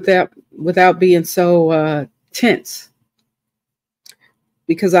 without being so tense.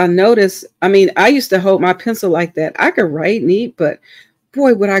 Because I noticed, I used to hold my pencil like that. I could write neat, but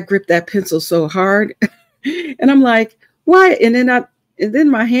boy, would I grip that pencil so hard. And I'm like, why? And then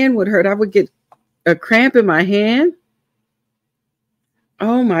my hand would hurt. I would get a cramp in my hand.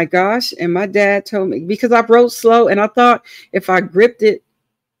 Oh my gosh. And my dad told me, because I wrote slow, and I thought if I gripped it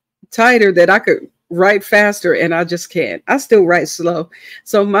tighter that I could write faster, and I just can't. I still write slow.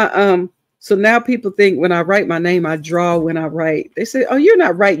 So so now people think when I write my name, I draw when I write. They say, oh, you're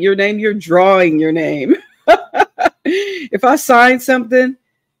not writing your name, you're drawing your name. If I sign something,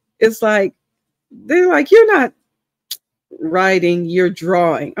 it's like, they're like, you're not writing, you're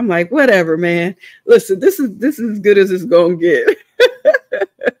drawing. I'm like, whatever, man. Listen, this is as good as it's gonna get.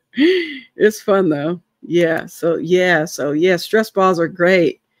 It's fun though. Yeah. So yeah, stress balls are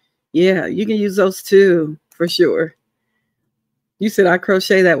great. Yeah, you can use those too, for sure. You said I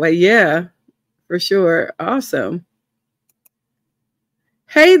crochet that way. Yeah, for sure. Awesome.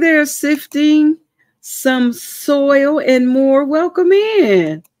 Hey there, sifting some soil and more. Welcome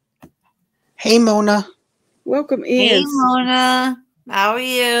in. Hey, Mona. Welcome in. Hey, Mona. How are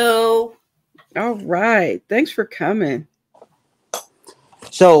you? All right. Thanks for coming.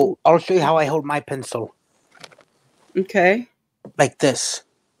 So I'll show you how I hold my pencil. Okay. Like this.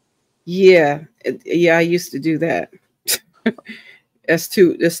 Yeah. Yeah, I used to do that. That's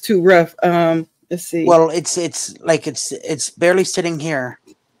too rough. Let's see. Well, it's barely sitting here.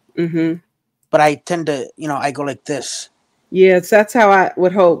 Mm-hmm. But I tend to, I go like this. Yes, that's how I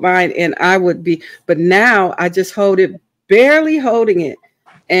would hold mine, and I would be, but now I just hold it, barely holding it,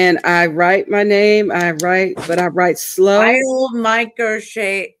 and I write my name. But I write slow. I hold my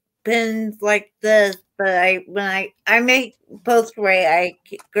crochet pins like this, but when I make both way, I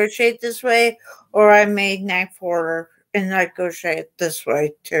crochet this way, or I make knife order and I crochet it this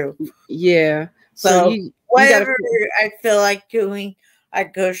way too. Yeah. So whatever I feel like doing, I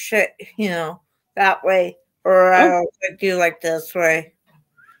crochet, that way, or I do like this way.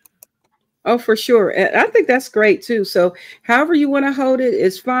 Oh, for sure. And I think that's great too. So however you want to hold it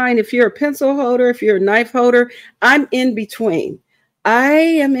is fine. If you're a pencil holder, if you're a knife holder, I'm in between. I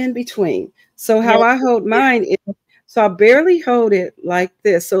am in between. So how I hold mine is, so I barely hold it like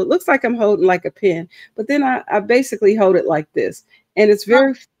this. So it looks like I'm holding like a pen, but then I basically hold it like this. And it's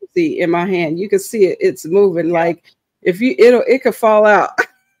very fuzzy in my hand. You can see it. It's moving. Like it could fall out.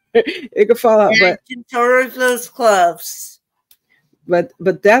 It could fall out. But towards those gloves. But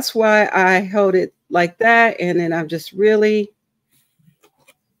that's why I hold it like that, and then I'm just really.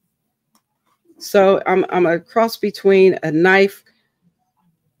 So I'm a cross between a knife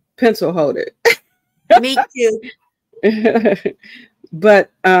pencil holder. Me too.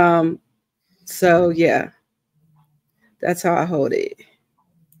 But so yeah, that's how I hold it.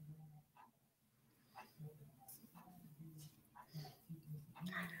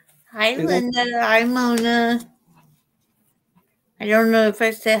 Hi, Linda. Hi, Mona. I don't know if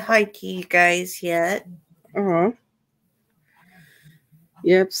I said hi to you guys yet.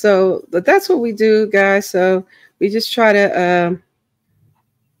 Yep. So, but that's what we do, guys. So we just try to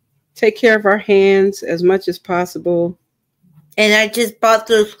take care of our hands as much as possible. And I just bought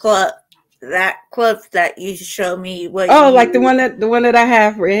those gloves that you showed me. Like the one that I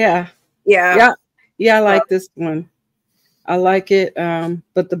have. Yeah. Yeah. Yeah. I like this one. I like it.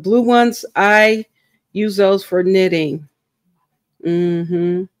 But the blue ones, I use those for knitting.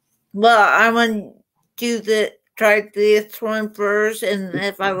 Mm-hmm. Well, I'm gonna try this one first, and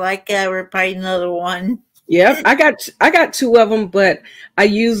if I like it, I will buy another one. Yep, I got two of them, but I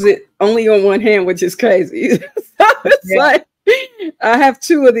use it only on one hand, which is crazy. So it's like I have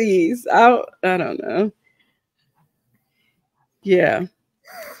two of these. I don't know. Yeah.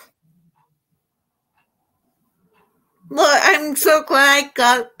 Well, I'm so glad I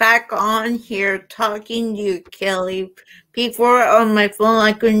got back on here talking to you, Kelly. Before on my phone,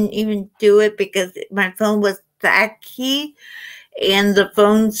 I couldn't even do it because my phone was tacky, and the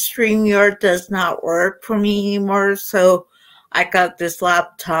phone StreamYard does not work for me anymore. So I got this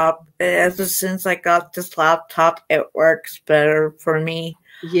laptop. Ever since I got this laptop, it works better for me.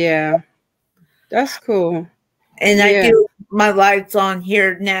 Yeah, that's cool. And I do my lives on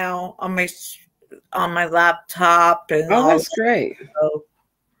here now on my laptop, and that's great. So,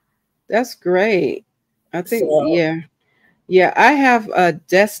 that's great. I think yeah. I have a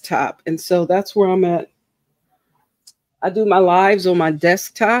desktop, and so that's where I'm at. I do my lives on my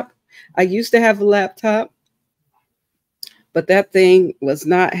desktop. I used to have a laptop, but that thing was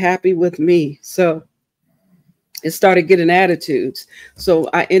not happy with me. So it started getting attitudes. So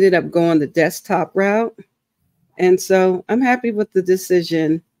I ended up going the desktop route. And so I'm happy with the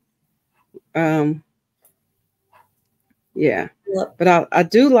decision. Yeah. Yep. But I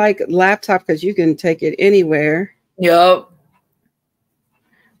do like laptop because you can take it anywhere. Yep.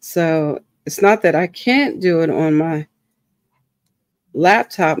 So it's not that I can't do it on my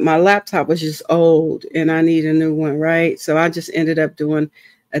laptop. My laptop was just old and I need a new one, right? So I just ended up doing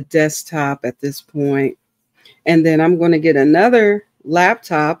a desktop at this point. And then I'm going to get another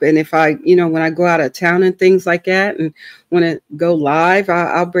laptop. And if I, when I go out of town and things like that and want to go live,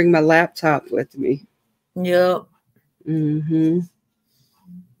 I'll bring my laptop with me. Yep. Mm-hmm.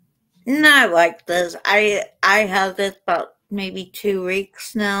 And I like this. I have this about maybe 2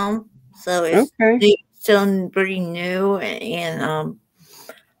 weeks now. So it's still pretty new and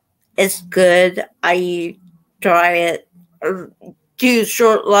it's good. I try it, do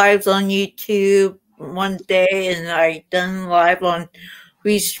short lives on YouTube one day, and I done live on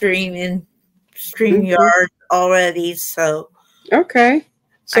Restream and StreamYard already. So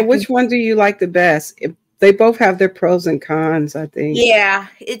so which one do you like the best? They both have their pros and cons, I think. Yeah,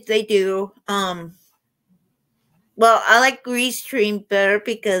 they do. Well, I like Restream better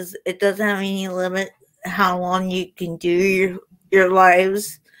because it doesn't have any limit how long you can do your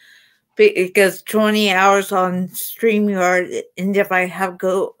lives. Because 20 hours on StreamYard, and if I have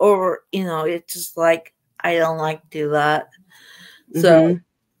go over, it's just like I don't like to do that. So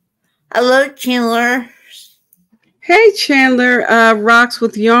I love Chandler. Hey Chandler, Rocks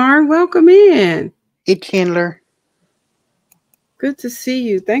with Yarn, welcome in. Hey Chandler. Good to see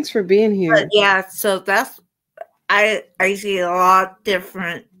you. Thanks for being here. But yeah, so that's I see a lot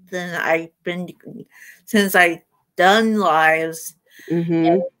different than I've been since I done lives.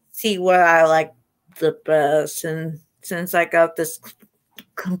 And see what I like the best, and since I got this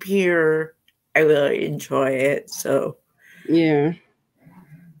computer, I really enjoy it. So yeah.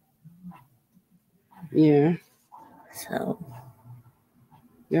 So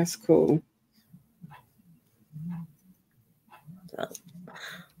that's cool. So,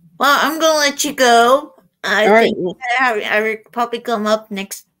 well, I'm gonna let you go. I think I will probably come up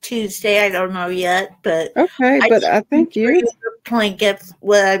next Tuesday. I don't know yet, but I thank you. Point gets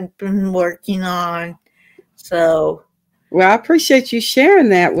what I've been working on. So, well, I appreciate you sharing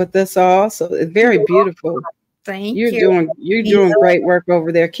that with us all. So it's very beautiful. Thank you. You're doing great work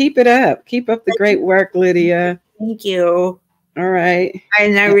over there. Keep it up. Keep up the great work, Lydia. Thank you. All right. I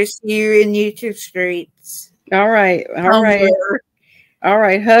never see you in YouTube streets. All right. All right. All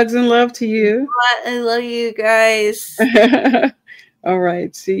right. Hugs and love to you. I love you guys. All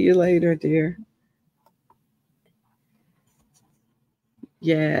right. See you later, dear.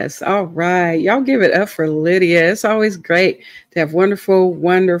 Yes. All right. Y'all give it up for Lydia. It's always great to have wonderful,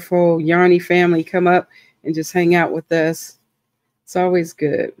 wonderful Yarny family come up and just hang out with us. It's always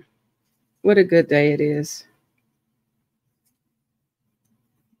good. What a good day it is.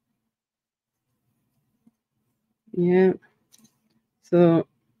 Yeah. So,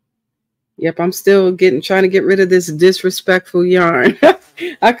 yep, I'm still trying to get rid of this disrespectful yarn.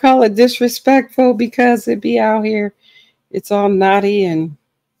 I call it disrespectful because it be out here It's all knotty and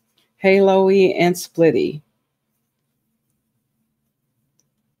halo-y and splitty.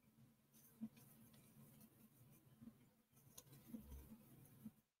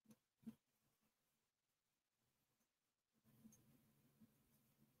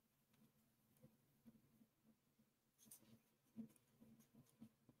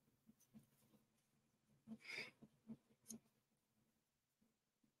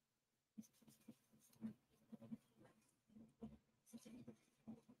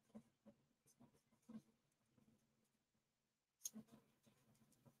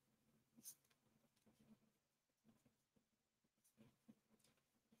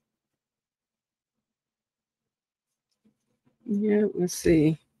 Yeah, let's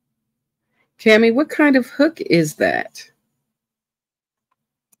see. Tammy, what kind of hook is that?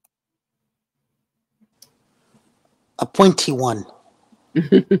 A pointy one.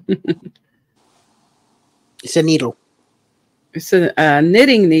 It's a needle. It's a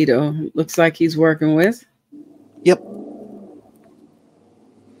knitting needle. Looks like he's working with. Yep.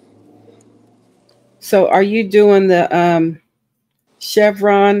 So are you doing the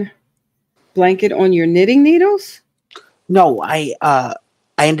chevron blanket on your knitting needles? No, I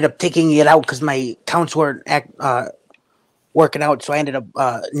ended up taking it out because my counts weren't working out, so I ended up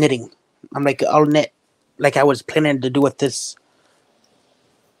knitting. I'm like, I'll knit like I was planning to do with this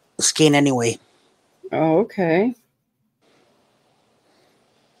skein anyway. Oh, okay.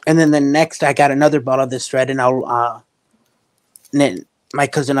 And then the next, I got another ball of this thread, and I'll knit my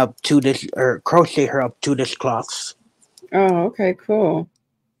cousin up 2 dish, or crochet her up 2 dishcloths. Oh, okay, cool.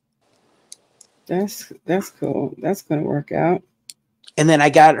 That's cool. That's gonna work out. And then I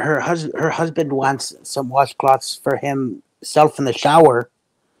got her husband wants some washcloths for himself in the shower.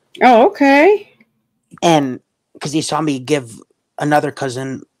 Oh, okay. And because he saw me give another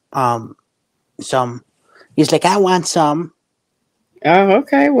cousin some, he's like, I want some. Oh,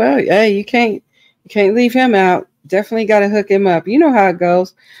 okay. Well, hey, you can't leave him out. Definitely got to hook him up. You know how it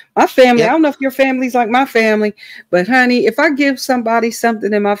goes. My family, Yep. I don't know if your family's like my family, but honey, if I give somebody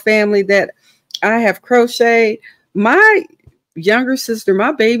something in my family that I have crocheted, my younger sister,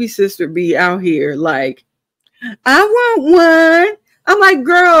 my baby sister be out here like, I want one. I'm like,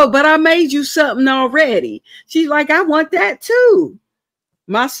 girl, but I made you something already. She's like, I want that too.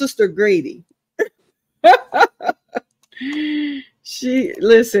 My sister greedy.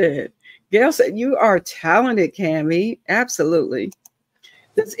 Listen, Gail said, you are talented, Cammie. Absolutely.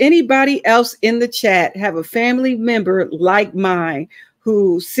 Does anybody else in the chat have a family member like mine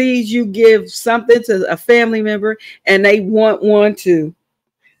who sees you give something to a family member and they want one too?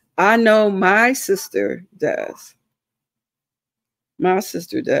 I know my sister does. My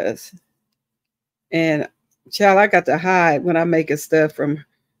sister does. And child, I got to hide when I make a stuff from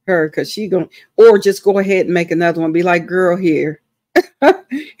her because she going or just go ahead and make another one. Be like, girl, here.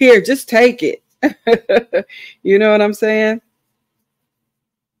 Here, just take it. You know what I'm saying?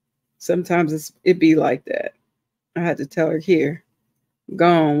 Sometimes it be like that. I had to tell her, here, go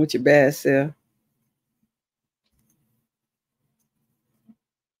on with your bad self.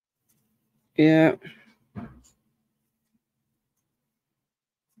 Yeah.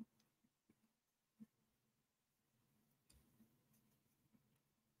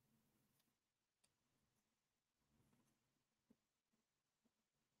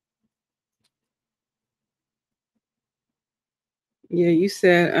 Yeah, you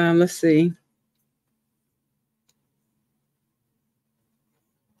said, let's see.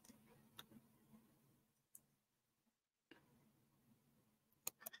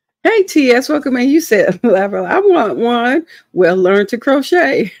 Hey, TS, welcome in. You said, I want one. Well, learn to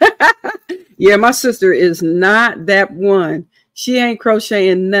crochet. Yeah, my sister is not that one. She ain't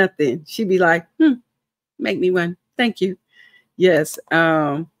crocheting nothing. She be like, make me one. Thank you. Yes.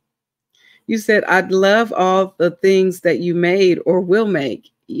 You said, I'd love all the things that you made or will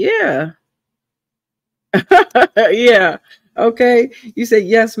make. Yeah. Yeah. Okay. You said,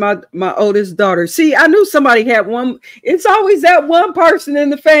 yes, my oldest daughter. See, I knew somebody had one. It's always that one person in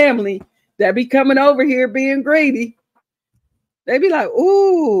the family that be coming over here being greedy. They be like,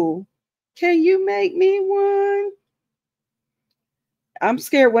 ooh, can you make me one? I'm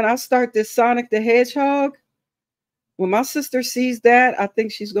scared when I start this Sonic the Hedgehog. When my sister sees that, I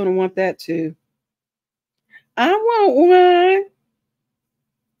think she's going to want that too. I want one.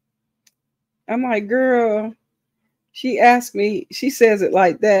 I'm like, girl, she asked me, she says it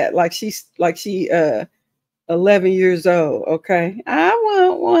like that, like she 11 years old. Okay. I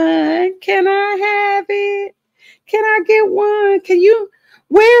want one. Can I have it? Can I get one? Can you,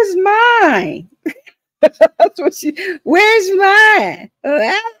 where's mine? That's what where's mine?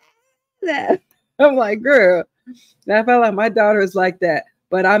 I'm like, girl, I felt like my daughter is like that,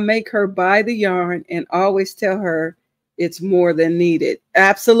 but I make her buy the yarn and always tell her it's more than needed.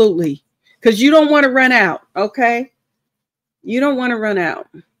 Absolutely. Because you don't want to run out. Okay. You don't want to run out.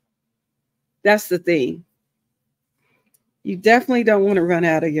 That's the thing. You definitely don't want to run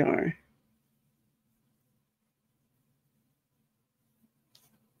out of yarn.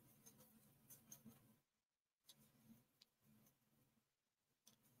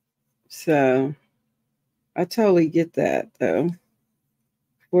 So I totally get that, though,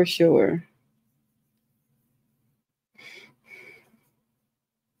 for sure.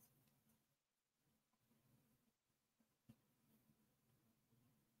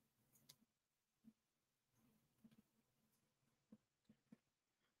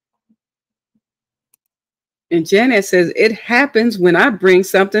 And Janet says, it happens when I bring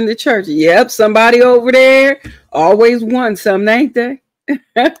something to church. Yep, somebody over there always wants something, ain't they?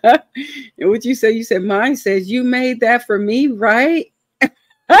 And what you said, mine says, you made that for me, right?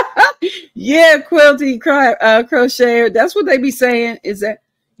 Yeah, Quilty Crochet. That's what they be saying, is that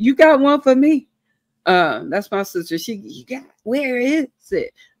you got one for me. That's my sister. You got, where is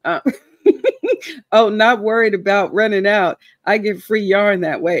it? Oh, not worried about running out. I get free yarn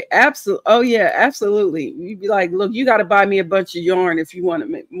that way. Absolutely. Oh yeah, absolutely. You'd be like, look, you got to buy me a bunch of yarn if you want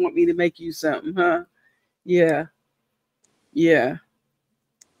me to make you something, huh? Yeah. Yeah.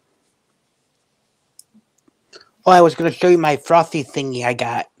 Oh, I was going to show you my frothy thingy I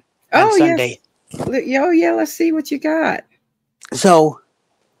got on Sunday. Yes. Oh yeah, let's see what you got. So,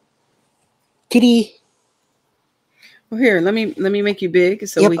 kitty. Well, here, let me make you big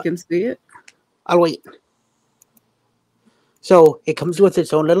so we can see it. I'll wait. So it comes with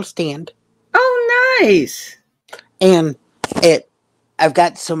its own little stand. Oh, nice. And I've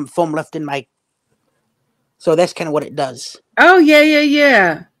got some foam left in my. So that's kind of what it does. Oh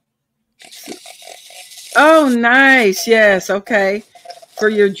yeah. Oh, nice. Yes. Okay. For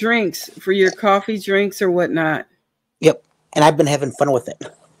your drinks, for your coffee drinks or whatnot. Yep. And I've been having fun with it.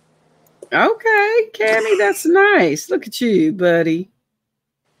 Okay, Cammy, that's nice. Look at you, buddy.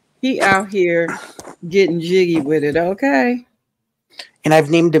 He out here getting jiggy with it. Okay. And I've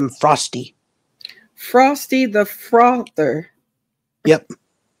named him Frosty. Frosty the Frother. Yep.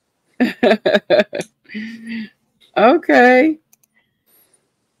 Okay.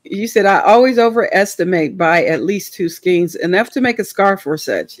 You said I always overestimate by at least 2 skeins, enough to make a scarf or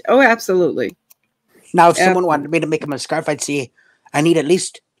such. Oh, absolutely. Now, if someone wanted me to make him a scarf, I'd say I need at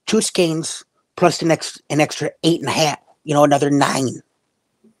least 2 skeins plus an extra 8.5. You know, another 9.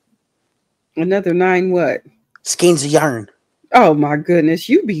 Another 9 what? Skeins of yarn. Oh my goodness,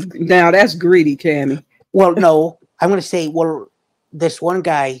 now that's greedy, Cammy. Well, no, I'm going to say, this one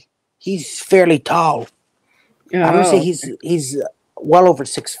guy, he's fairly tall. I'm going to say he's well over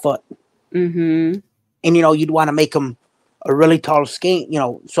 6 foot. Mm-hmm. And, you know, you'd want to make him a really tall skein, you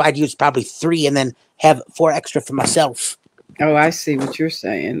know, so I'd use probably 3 and then have 4 extra for myself. Oh, I see what you're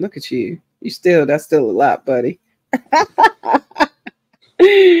saying. Look at you. That's still a lot, buddy.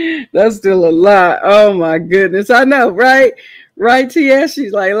 That's still a lot. Oh my goodness. I know, right? Right, Tia?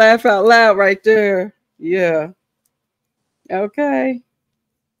 She's like, laugh out loud right there. Yeah. Okay.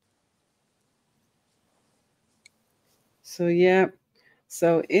 So, yeah.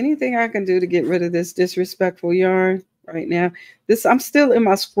 So anything I can do to get rid of this disrespectful yarn right now. I'm still in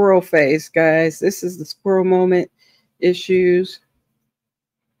my squirrel phase, guys. This is the squirrel moment issues.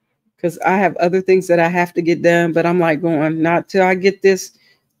 Because I have other things that I have to get done, but I'm like going, not till I get this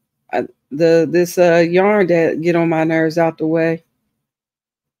yarn that get on my nerves out the way.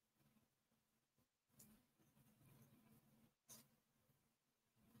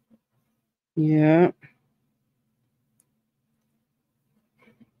 Yeah.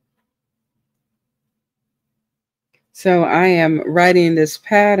 So I am writing this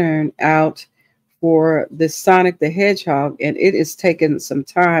pattern out for this Sonic the Hedgehog, and it is taking some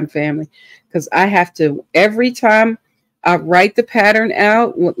time, family, because I have to, every time I write the pattern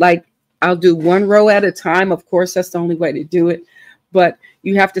out, like I'll do 1 row at a time. Of course, that's the only way to do it. But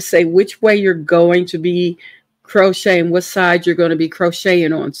you have to say which way you're going to be crocheting, what side you're going to be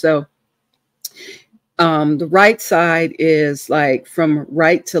crocheting on. So the right side is like from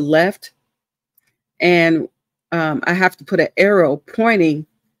right to left. And I have to put an arrow pointing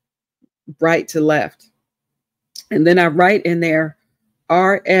right to left. And then I write in there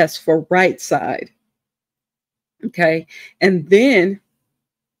RS for right side. Okay. And then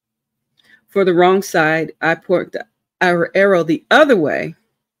for the wrong side, I put our arrow the other way.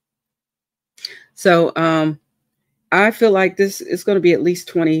 So I feel like this is going to be at least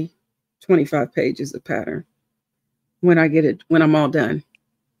 25 pages of pattern when I get it, when I'm all done.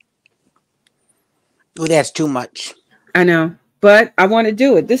 Oh, that's too much. I know, but I want to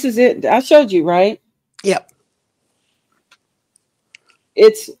do it. This is it. I showed you, right? Yep.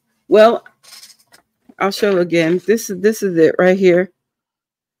 It's, well, I'll show again. This is it right here.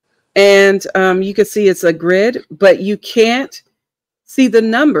 And you can see it's a grid, but you can't see the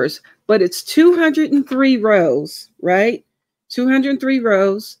numbers, but it's 203 rows, right? 203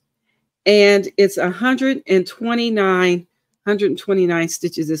 rows, and it's 129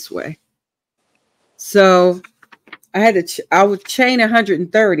 stitches this way. So I would chain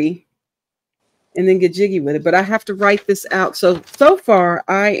 130 and then get jiggy with it, but I have to write this out. So far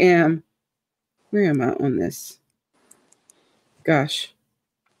I am, where am I on this? Gosh,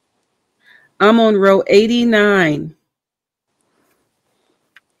 I'm on row 89.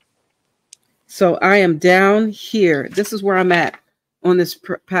 So I am down here. This is where I'm at on this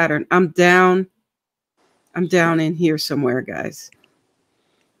pattern. I'm down in here somewhere, guys.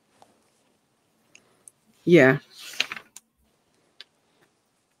 Yeah.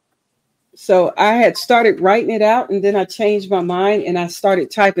 So I had started writing it out, and then I changed my mind and I started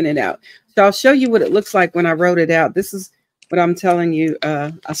typing it out. So I'll show you what it looks like when I wrote it out. This is what I'm telling you.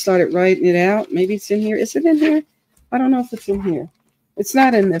 I started writing it out. Maybe it's in here. Is it in here? I don't know if it's in here. It's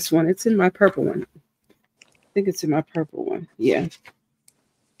not in this one. It's in my purple one. I think it's in my purple one. Yeah.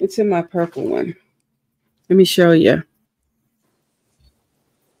 It's in my purple one. Let me show you.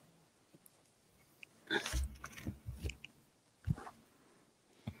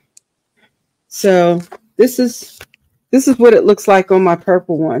 So this is what it looks like on my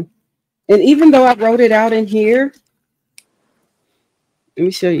purple one. And even though I wrote it out in here, let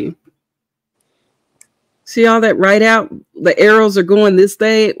me show you. See all that write out? The arrows are going this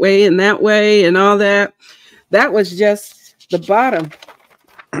way and that way and all that. That was just the bottom.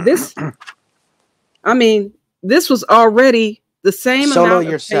 This, I mean, this was already the same Solo amount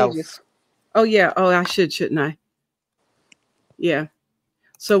of yourself. pages. Oh, yeah. Oh, I shouldn't I? Yeah.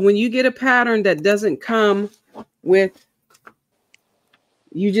 So when you get a pattern that doesn't come with,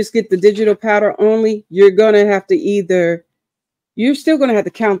 you just get the digital pattern only, you're going to have to you're still going to have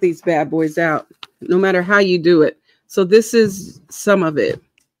to count these bad boys out, no matter how you do it. So this is some of it.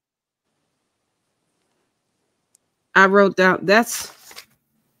 I wrote down, that's,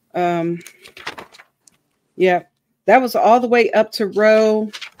 yeah, that was all the way up to row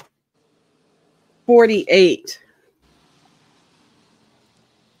 48.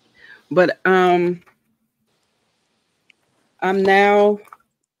 But I'm now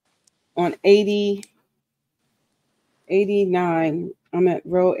on 89. I'm at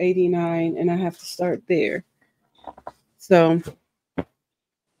row 89 and I have to start there. So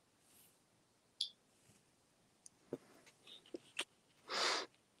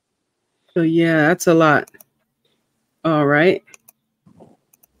yeah, that's a lot. All right.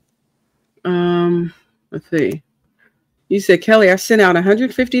 Let's see. You said, Kelly, I sent out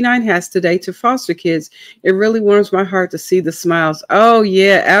 159 hats today to foster kids. It really warms my heart to see the smiles. Oh,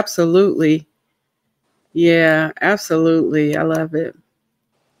 yeah, absolutely. Yeah, absolutely. I love it.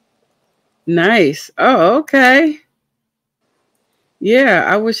 Nice. Oh, okay. Yeah,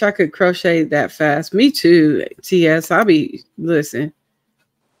 I wish I could crochet that fast. Me too, TS. Listen.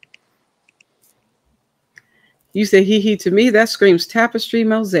 You say hee hee to me. That screams tapestry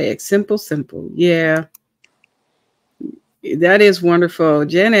mosaic. Simple, simple. Yeah. That is wonderful.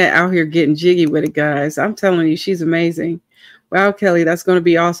 Janet out here getting jiggy with it, guys. I'm telling you, she's amazing. Wow, Kelly, that's going to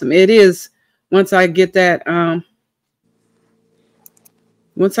be awesome. It is. Once I get that,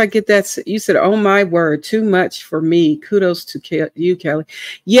 you said, oh my word, too much for me. Kudos to you, Kelly.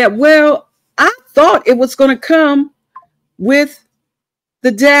 Yeah, well, I thought it was going to come with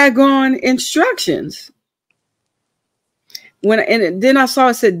the daggone instructions. Then I saw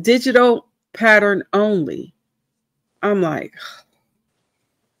it said digital pattern only. I'm like,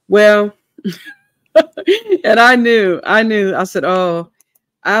 well, and I knew, I said, oh,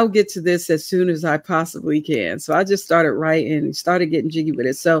 I'll get to this as soon as I possibly can. So I just started writing and started getting jiggy with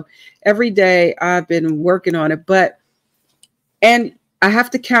it. So every day I've been working on it, and I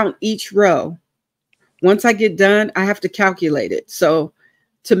have to count each row. Once I get done, I have to calculate it. So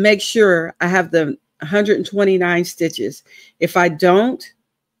to make sure I have the 129 stitches. If I don't,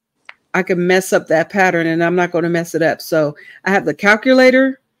 I can mess up that pattern and I'm not going to mess it up. So I have the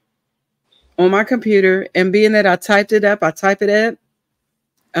calculator on my computer, and being that I typed it up, I type it up.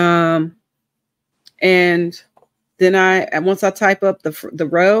 And then once I type up the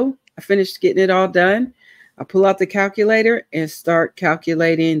row, I finished getting it all done. I pull out the calculator and start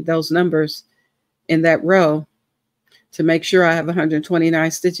calculating those numbers in that row to make sure I have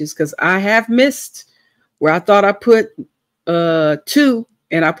 129 stitches, because I have missed where I thought I put 2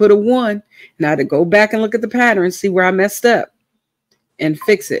 and I put a 1, and I had to go back and look at the pattern, see where I messed up and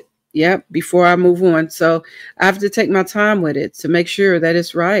fix it. Yep, before I move on. So I have to take my time with it to make sure that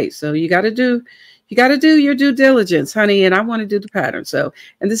it's right. So you got to do your due diligence, honey, and I want to do the pattern. So,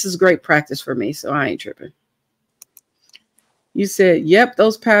 and this is great practice for me, so I ain't tripping. You said, yep,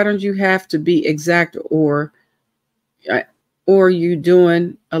 those patterns you have to be exact or you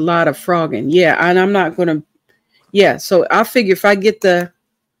doing a lot of frogging. Yeah, and I'm not going to, yeah, so I figure if I get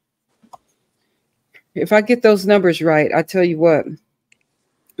those numbers right, I tell you what,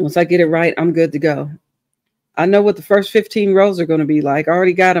 once I get it right, I'm good to go. I know what the first 15 rows are going to be like. I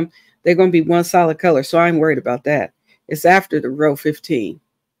already got them. They're going to be one solid color, so I ain't worried about that. It's after the row 15.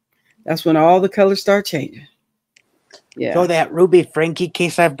 That's when all the colors start changing. Yeah. So that Ruby Frankie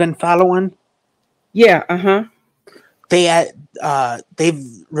case I've been following? Yeah, uh-huh. They've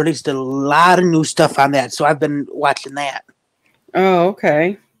released a lot of new stuff on that, so I've been watching that. Oh,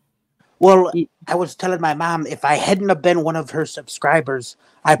 okay. Well, I was telling my mom if I hadn't have been one of her subscribers,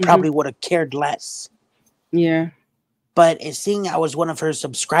 I probably would have cared less. Yeah. But seeing I was one of her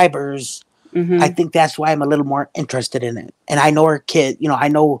subscribers, I think that's why I'm a little more interested in it. And I know her kid, I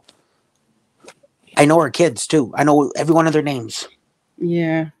know her kids too. I know every one of their names.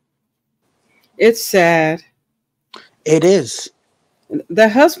 Yeah. It's sad. It is. The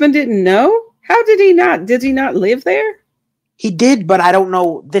husband didn't know? How did he not? Did he not live there? He did, but I don't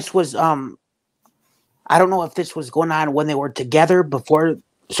know. This was I don't know if this was going on when they were together before.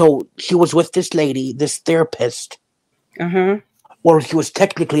 So she was with this lady, this therapist. Uh-huh. Well, she was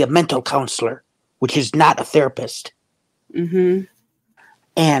technically a mental counselor, which is not a therapist. Mm-hmm.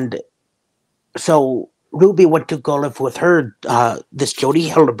 And so Ruby went to go live with her, this Jody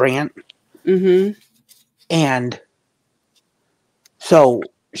Hildebrandt. Mm-hmm. And so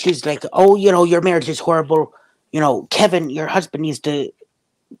she's like, oh, your marriage is horrible. Kevin, your husband needs to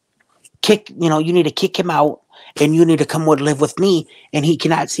you need to kick him out and you need to come live with me and he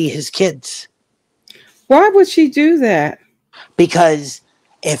cannot see his kids. Why would she do that? Because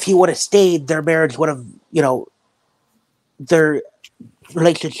if he would have stayed, their marriage would have, their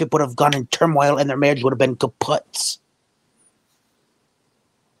relationship would have gone in turmoil and their marriage would have been kaput.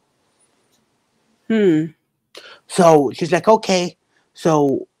 So she's like, okay.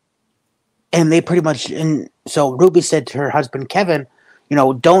 So, and they pretty much, and so Ruby said to her husband, Kevin,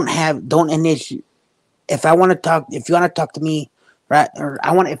 don't initiate. If you want to talk to me, right? Or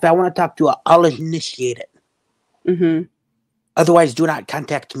if I want to talk to you, I'll initiate it. Mm-hmm. Otherwise, do not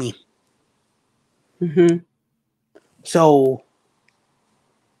contact me. Mm-hmm. So,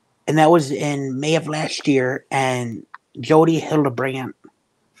 and that was in May of last year, and Jody Hildebrandt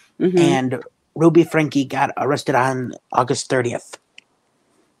and Ruby Frankie got arrested on August 30th.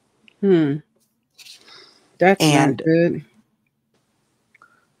 That's not good.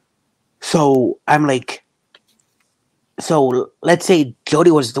 So I'm like, so let's say Jody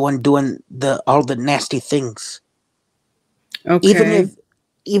was the one doing all the nasty things. Okay.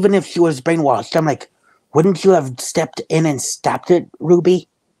 Even if she was brainwashed, I'm like, wouldn't you have stepped in and stopped it, Ruby?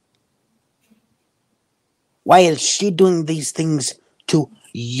 Why is she doing these things to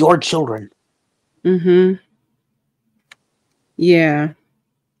your children? Mm-hmm. Yeah.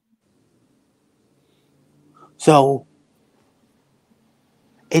 So,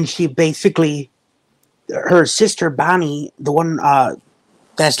 and she basically, her sister Bonnie, the one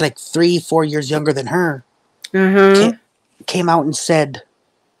that's like 3-4 years younger than her, came out and said,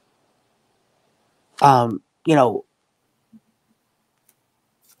 or no,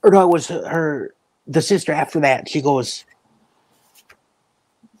 it was the sister after that. She goes,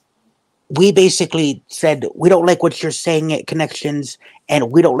 we basically said, we don't like what you're saying at Connections,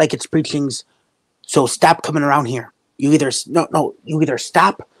 and we don't like its preachings, so stop coming around here. You either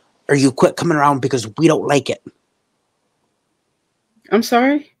stop or you quit coming around because we don't like it. I'm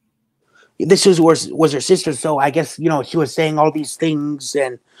sorry? This was her sister, so I guess, she was saying all these things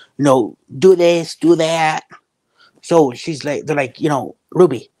and, do this, do that. So they're like,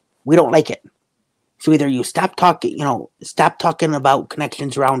 Ruby, we don't like it. So either you stop talking about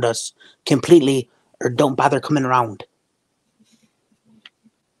Connections around us completely or don't bother coming around.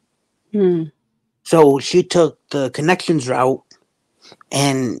 So she took the Connections route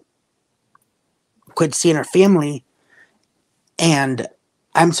and quit seeing her family. And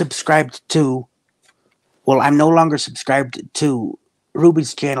I'm no longer subscribed to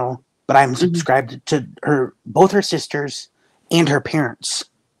Ruby's channel, but I'm subscribed to both her sisters and her parents.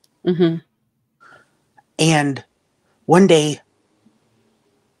 And one day,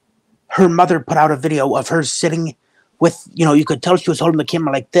 her mother put out a video of her sitting with, you could tell she was holding the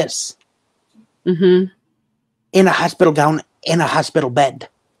camera like this. In a hospital gown in a hospital bed.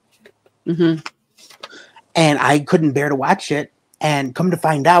 Mm-hmm. And I couldn't bear to watch it. And come to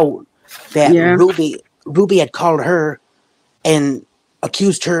find out that Yeah. Ruby had called her and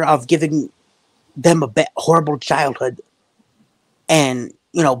accused her of giving them a horrible childhood. And,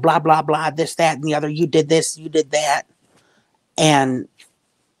 you know, blah, blah, blah, this, that, and the other. You did this, you did that. And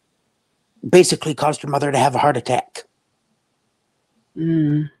basically caused her mother to have a heart attack.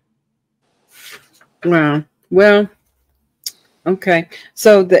 Mm. Wow. Well, okay.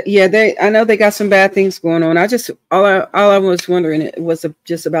 So I know they got some bad things going on. All I was wondering was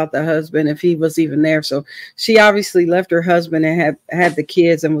just about the husband, if he was even there. So she obviously left her husband and had the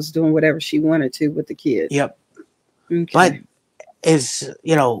kids and was doing whatever she wanted to with the kids. Yep. Okay. But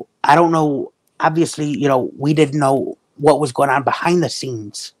you know, I don't know. Obviously, you know, we didn't know what was going on behind the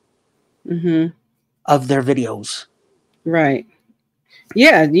scenes of their videos. Right.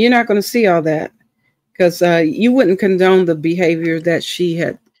 Yeah, you're not going to see all that because you wouldn't condone the behavior that she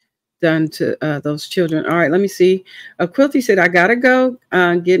had done to those children. All right, let me see. Quilty said, I got to go.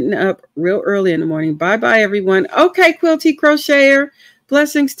 Getting up real early in the morning. Bye-bye, everyone. Okay, Quilty Crocheter.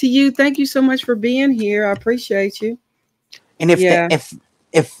 Blessings to you. Thank you so much for being here. I appreciate you. And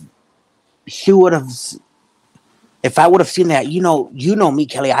if she would have, if I would have seen that, you know me,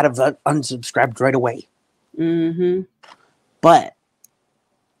 Kelly, I'd have unsubscribed right away. Mm-hmm. But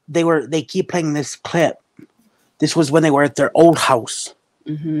they keep playing this clip. This was when they were at their old house.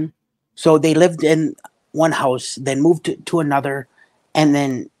 Mm-hmm. So they lived in one house, then moved to another, and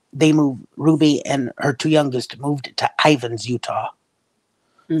then they moved. Ruby and her two youngest moved to Ivins, Utah,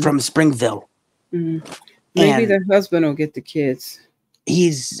 from Springville. Mm-hmm. Maybe the husband will get the kids.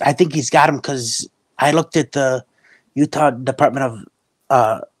 I think he's got them because I looked at the Utah Department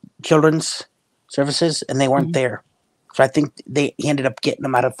of Children's Services and they weren't there. So I think he ended up getting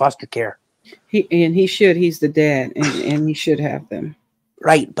them out of foster care. He's the dad and he should have them.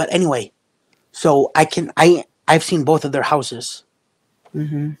 Right. But anyway, so I've seen both of their houses.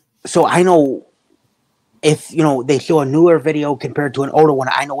 Mm-hmm. So I know if, you know, they show a newer video compared to an older one,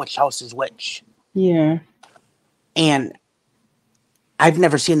 I know which house is which. Yeah. And I've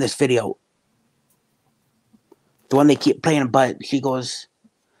never seen this video. The one they keep playing, but she goes,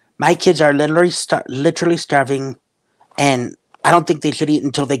 my kids are literally starving, and I don't think they should eat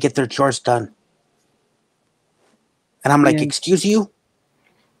until they get their chores done. And I'm like, excuse you?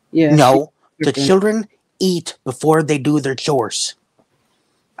 Yeah. No, the children eat before they do their chores.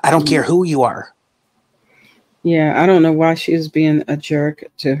 I don't care who you are. Yeah, I don't know why she was being a jerk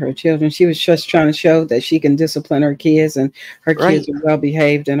to her children. She was just trying to show that she can discipline her kids and her kids are well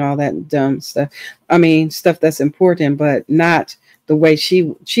behaved and all that dumb stuff. I mean, stuff that's important, but not the way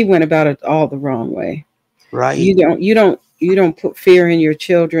she went about it all the wrong way. Right. You don't put fear in your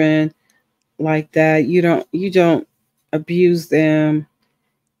children like that. You don't abuse them.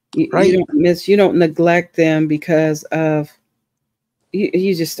 You don't neglect them because of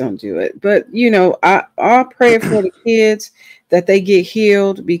you just don't do it. But you know, I'll pray for the kids that they get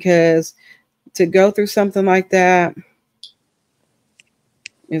healed, because to go through something like that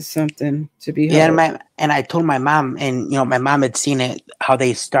is something to be heard. Yeah, and I told my mom, and you know, my mom had seen it, how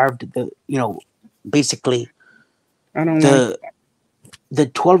they starved basically I don't know. The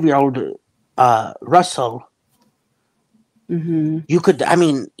 12-year-old Russell. Mm-hmm. You could, I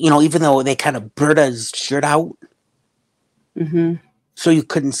mean, you know, even though they kind of blurred his shirt out, so you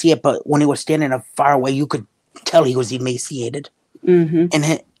couldn't see it, but when he was standing up far away, you could tell he was emaciated,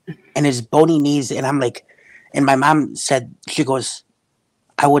 and his bony knees. And I'm like, and my mom said, she goes,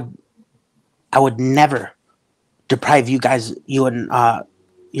 I would never deprive you and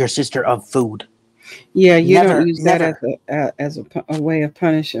your sister of food. Yeah, you don't use that as a way of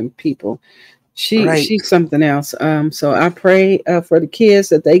punishing people. She's something else. So I pray for the kids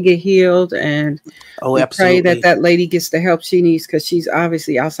that they get healed, and pray that lady gets the help she needs, because she's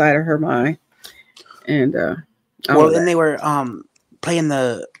obviously outside of her mind. And and they were playing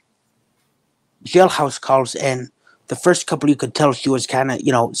the jailhouse calls, and the first couple you could tell she was kind of,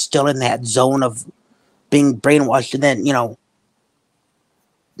 you know, still in that zone of being brainwashed, and then, you know,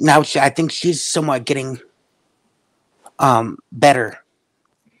 now I think she's somewhat getting better.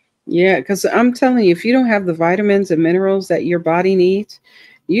 Yeah, because I'm telling you, if you don't have the vitamins and minerals that your body needs,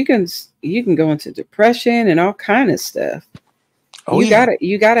 you can go into depression and all kind of stuff. You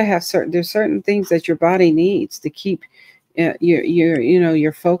gotta have certain things that your body needs to keep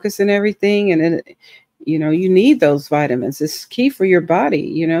your focus and everything, and then you need those vitamins. It's key for your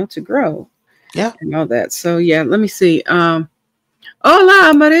body, to grow. Yeah, and all that. So yeah, let me see.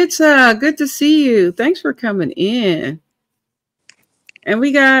 Hola, Maritza, good to see you. Thanks for coming in. And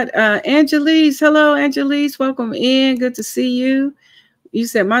we got Angelise. Hello, Angelise. Welcome in. Good to see you. You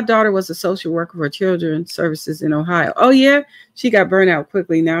said my daughter was a social worker for children's services in Ohio. Oh, yeah. She got burned out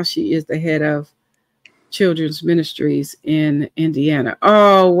quickly. Now she is the head of children's ministries in Indiana.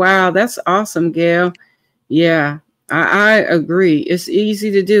 Oh, wow. That's awesome, Gail. Yeah, I agree. It's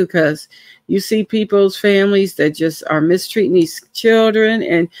easy to do because you see people's families that just are mistreating these children.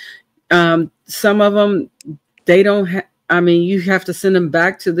 And some of them, they don't have. I mean, you have to send them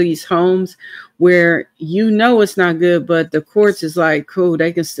back to these homes where you know it's not good, but the courts is like, cool,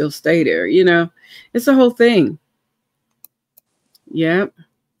 they can still stay there. You know, it's a whole thing. Yep.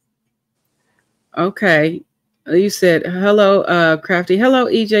 Okay. You said, hello, Crafty. Hello,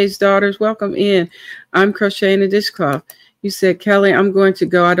 EJ's daughters. Welcome in. I'm crocheting a dishcloth. You said, Kelly, I'm going to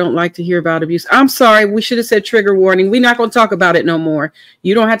go. I don't like to hear about abuse. I'm sorry. We should have said trigger warning. We're not going to talk about it no more.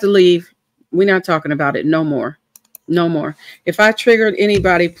 You don't have to leave. We're not talking about it no more. No more. If I triggered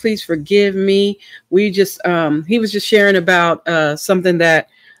anybody, please forgive me. We just, he was just sharing about something that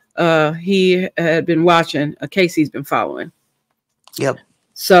he had been watching, a case he's been following. Yep.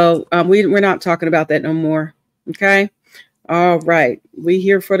 So we're not talking about that no more. Okay. All right. We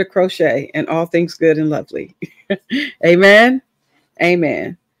here for the crochet and all things good and lovely. Amen.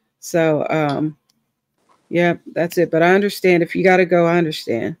 Amen. So, yeah, that's it. But I understand if you got to go, I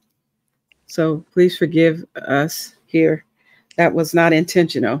understand. So please forgive us here. That was not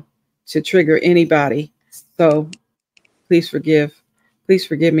intentional to trigger anybody. So please forgive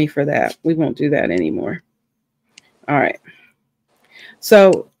me for that. We won't do that anymore. All right.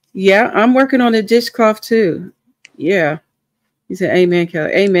 So yeah, I'm working on a dishcloth too. Yeah. You said amen,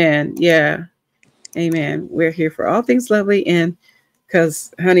 Kelly. Amen. Yeah. Amen. We're here for all things lovely. And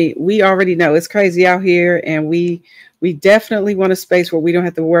because, honey, we already know it's crazy out here. And we definitely want a space where we don't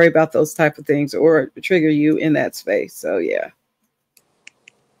have to worry about those type of things or trigger you in that space. So, yeah.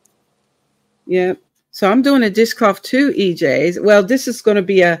 Yeah. So I'm doing a dishcloth too, EJs. Well, this is going to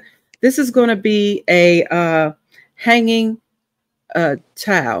be a hanging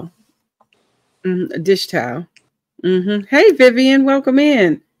towel, a dish towel. Hey, Vivian, welcome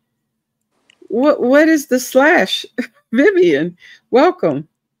in. What is the slash? Vivian, welcome.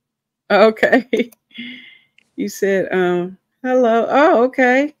 Okay. You said, hello. Oh,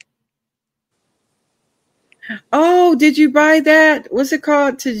 okay. Oh, did you buy that? What's it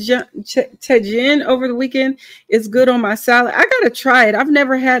called? Tajin over the weekend? It's good on my salad. I got to try it. I've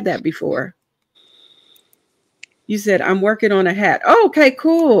never had that before. You said, I'm working on a hat. Oh, okay,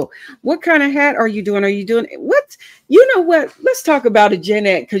 cool. What kind of hat are you doing? Are you doing what? You know what? Let's talk about it,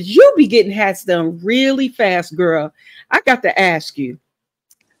 Jeanette, because you'll be getting hats done really fast, girl. I got to ask you,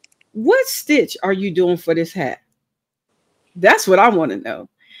 what stitch are you doing for this hat? That's what I want to know.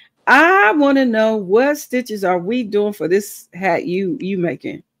 I want to know what stitches are we doing for this hat you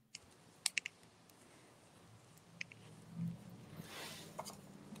making?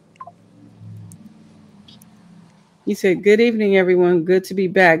 You said, good evening, everyone. Good to be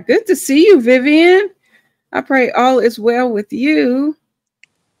back. Good to see you, Vivian. I pray all is well with you.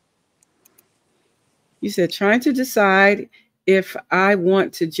 You said, trying to decide if I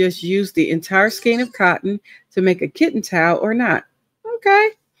want to just use the entire skein of cotton to make a kitten towel or not. Okay,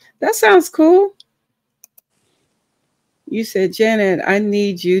 that sounds cool. You said, Janet, I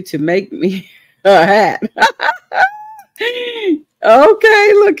need you to make me a hat.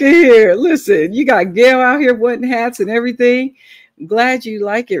 Okay, look at here. Listen, you got Gail out here wanting hats and everything. I'm glad you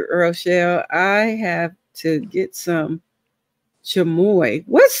like it, Rochelle. I have to get some chamoy.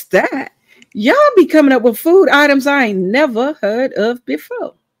 What's that? Y'all be coming up with food items I ain't never heard of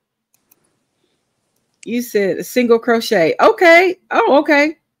before. You said a single crochet. Okay. Oh,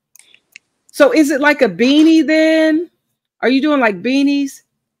 okay. So is it like a beanie then? Are you doing like beanies?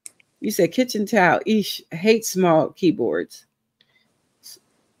 You said kitchen towel. Eesh, I hate small keyboards.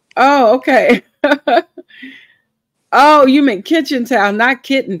 Oh, okay. Oh, you meant kitchen towel, not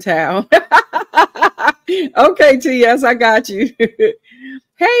kitten towel. Okay, T.S., I got you.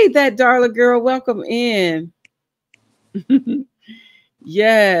 Hey, that darling girl, welcome in.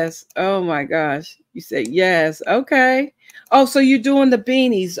 Yes. Oh, my gosh. You said yes. Okay. Oh, so you're doing the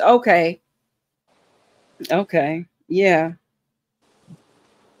beanies. Okay. Okay. Yeah.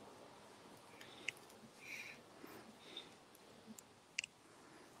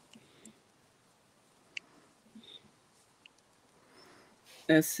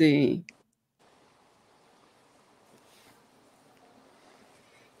 Let's see.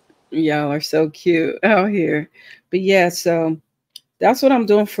 Y'all are so cute out here. But yeah, so that's what I'm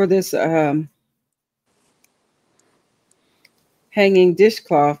doing for this hanging dish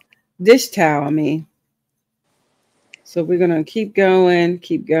towel, I mean. So we're going to keep going.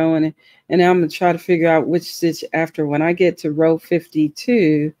 And I'm going to try to figure out which stitch after. When I get to row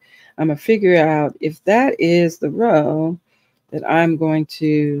 52, I'm going to figure out if that is the row that I'm going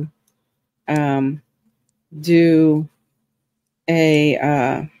to do a,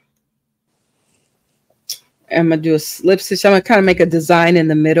 I'm going to do a slip stitch. I'm going to kind of make a design in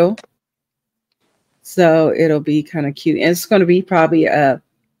the middle. So it'll be kind of cute. And it's going to be probably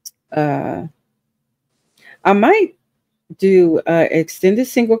I might do extended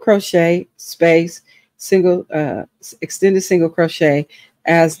single crochet space, single extended single crochet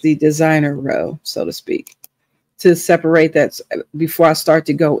as the designer row, so to speak, to separate that before I start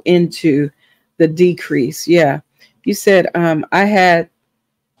to go into the decrease. Yeah. You said I had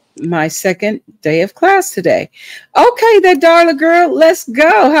my second day of class today. Okay, that darling girl, let's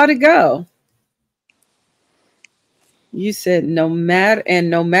go. How'd it go? You said no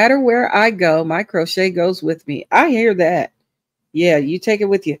matter where I go, my crochet goes with me. I hear that. Yeah, you take it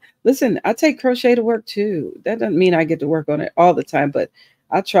with you. Listen, I take crochet to work too. That doesn't mean I get to work on it all the time, but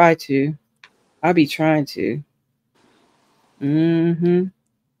I try to. I'll be trying to.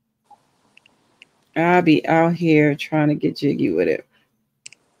 I'll be out here trying to get jiggy with it.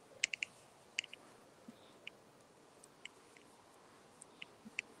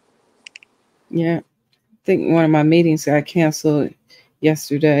 Yeah. I think one of my meetings got canceled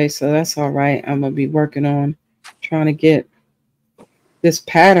yesterday, so that's all right. I'm going to be working on trying to get this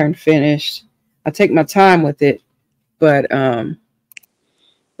pattern finished. I take my time with it, but the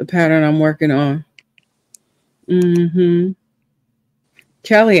pattern I'm working on.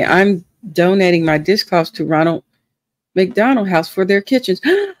 Kelly, I'm donating my dishcloths to Ronald McDonald House for their kitchens.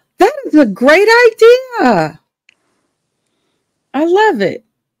 That is a great idea. I love it.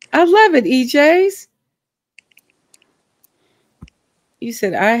 I love it, EJs. You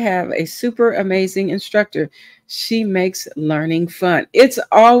said, I have a super amazing instructor. She makes learning fun. It's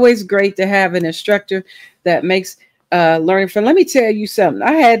always great to have an instructor that makes learning fun. Let me tell you something.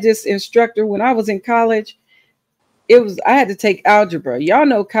 I had this instructor when I was in college. I had to take algebra. Y'all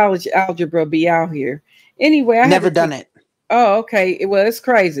know college algebra be out here. Anyway, I never done it. Oh, okay. Well, it's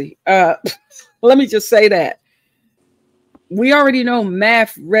crazy. Let me just say that. We already know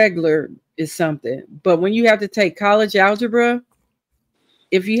math regular is something, but when you have to take college algebra,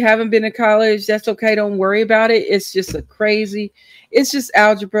 if you haven't been to college, that's okay. Don't worry about it. It's just it's just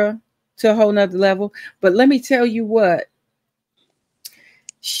algebra to a whole nother level. But let me tell you what,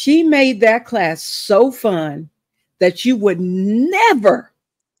 she made that class so fun that you would never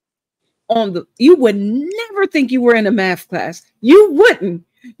think you were in a math class. You wouldn't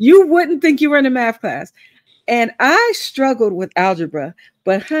think you were in a math class. And I struggled with algebra,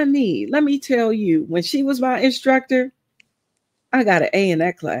 but honey, let me tell you, when she was my instructor, I got an A in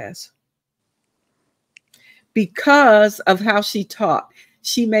that class because of how she taught.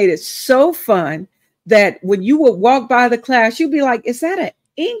 She made it so fun that when you would walk by the class, you'd be like, is that an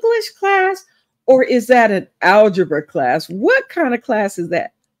English class or is that an algebra class? What kind of class is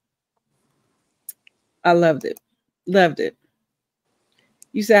that? I loved it. Loved it.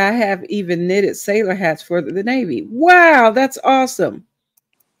 You say, I have even knitted sailor hats for the Navy. Wow, that's awesome.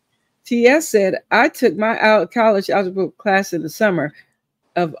 TS said, I took my college algebra class in the summer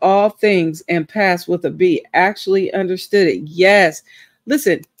of all things and passed with a B. Actually understood it. Yes.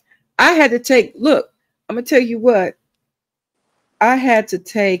 Listen, I had to take, look, I'm going to tell you what. I had to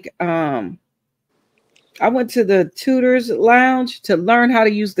take, I went to the tutor's lounge to learn how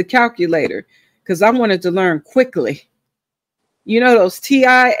to use the calculator because I wanted to learn quickly. You know, those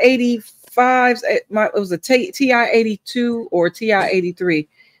TI-85s, it was a TI-82 or TI-83.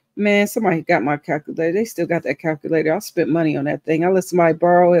 Man, somebody got my calculator. They still got that calculator. I spent money on that thing. I let somebody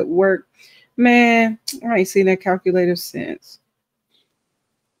borrow it at work. Man, I ain't seen that calculator since.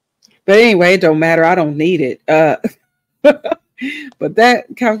 But anyway, it don't matter. I don't need it. But that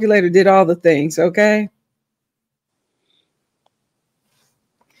calculator did all the things, okay?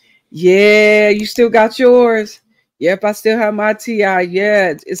 Yeah, you still got yours. Yep, I still have my TI.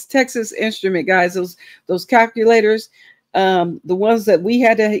 Yeah, it's Texas Instrument, guys. Those calculators. The ones that we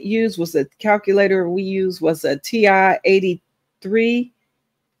had to use was a calculator we used was a TI-83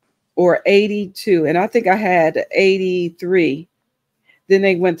 or 82. And I think I had 83. Then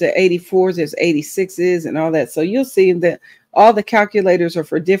they went to 84s, there's 86s and all that. So you'll see that all the calculators are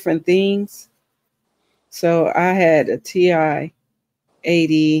for different things. So I had a TI-83.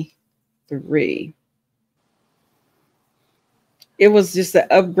 It was just an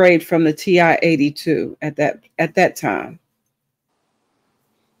upgrade from the TI-82 at that time.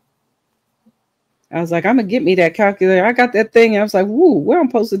 I was like, I'm gonna get me that calculator. I got that thing. I was like, woo, what am I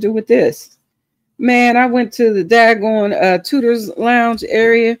supposed to do with this? Man, I went to the daggone tutors lounge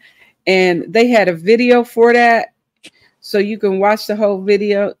area, and they had a video for that, so you can watch the whole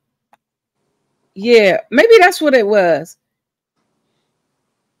video. Yeah, maybe that's what it was.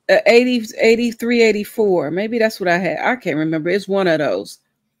 80, 83, 84. Maybe that's what I had. I can't remember. It's one of those.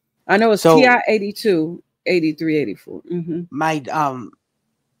 I know it's TI 82, 83, 84. Mm-hmm. My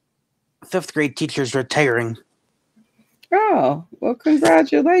 5th grade teacher's retiring. Oh, well,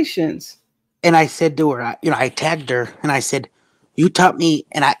 congratulations. And I said to her, I tagged her and I said, you taught me,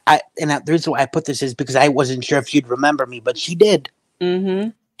 and the reason why I put this is because I wasn't sure if you'd remember me, but she did.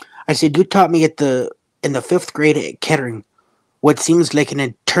 Mm-hmm. I said, you taught me in the 5th grade at Kettering what seems like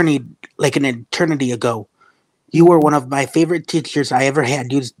an eternity ago. You were one of my favorite teachers I ever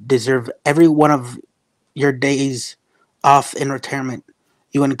had. You deserve every one of your days off in retirement.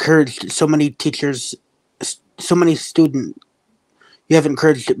 You encouraged so many teachers, so many students. You have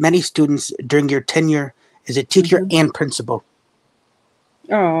encouraged many students during your tenure as a teacher and principal.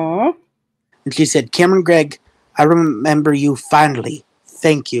 Aww. And she said, Cameron Gregg, I remember you fondly.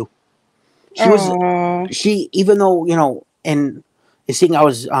 Thank you. She even though, and seeing I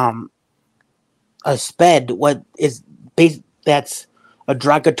was a SPED, that's a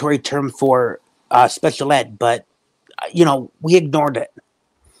derogatory term for special ed, but we ignored it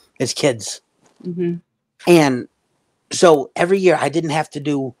as kids. Mm-hmm. And so every year I didn't have to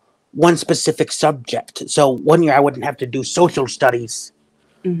do one specific subject. So one year I wouldn't have to do social studies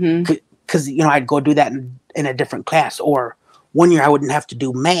because I'd go do that in a different class, or one year I wouldn't have to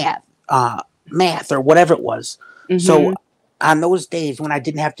do math or whatever it was. So on those days when I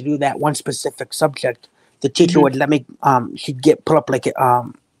didn't have to do that one specific subject, the teacher would let me she'd pull up like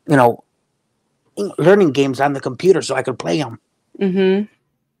learning games on the computer so I could play them. And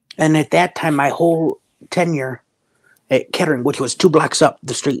at that time, my whole tenure at Kettering, which was 2 blocks up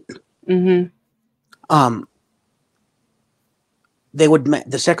the street, the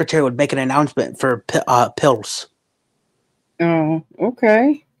secretary would make an announcement for pills. Oh,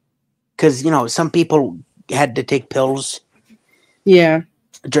 okay. Because some people had to take pills. Yeah.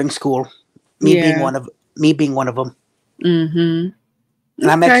 During school, me being one of them. And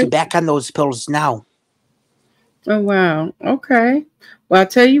I'm actually back on those pills now. Oh wow. Okay. Well, I'll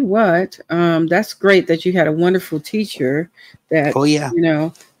tell you what. That's great that you had a wonderful teacher. That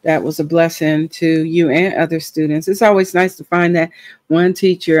that was a blessing to you and other students. It's always nice to find that one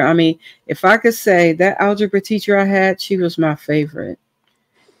teacher. I mean, if I could say that algebra teacher I had, she was my favorite,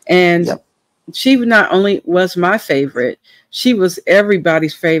 and she not only was my favorite, she was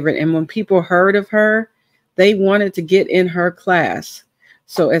everybody's favorite. And when people heard of her, they wanted to get in her class.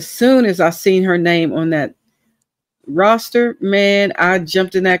 So as soon as I seen her name on that roster, man, I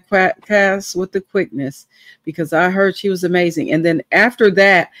jumped in that class with the quickness because I heard she was amazing. And then after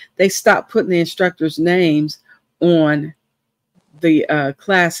that, they stopped putting the instructors' names on the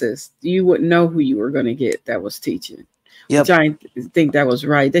classes. You wouldn't know who you were going to get that was teaching. Which I think that was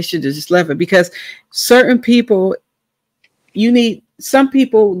right. They should have just left it, because certain people, some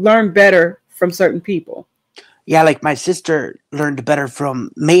people learn better from certain people. Yeah, like my sister learned better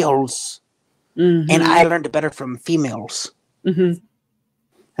from males, and I learned better from females. And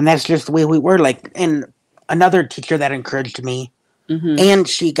that's just the way we were. Like, and another teacher that encouraged me, and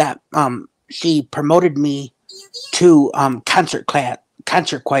she promoted me to concert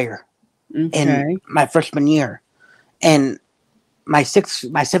choir in my freshman year. And my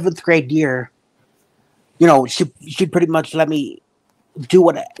 7th grade year, she pretty much let me do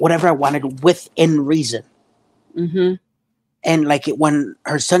whatever I wanted within reason. And like when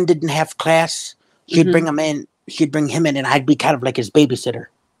her son didn't have class, she'd bring him in. She'd bring him in, and I'd be kind of like his babysitter.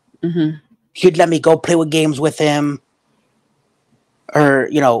 She'd let me go play with games with him, or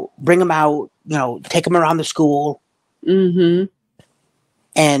bring him out, take him around the school. And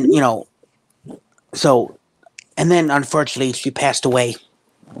so. And then, unfortunately, she passed away.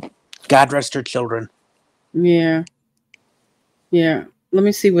 God rest her children. Yeah. Yeah. Let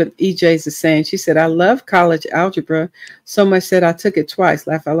me see what EJ's is saying. She said, I love college algebra so much that I took it twice.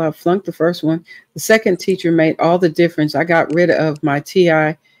 Laugh out loud. Flunked the first one. The second teacher made all the difference. I got rid of my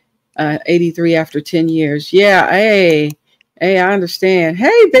TI 83 after 10 years. Yeah. Hey, I understand.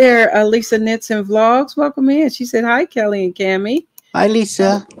 Hey there, Lisa Knits and Vlogs. Welcome in. She said, hi, Kelly and Cammie. Hi,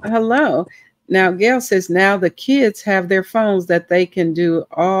 Lisa. Hello. Now, Gail says now the kids have their phones that they can do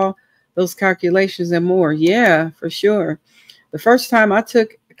all those calculations and more. Yeah, for sure. The first time I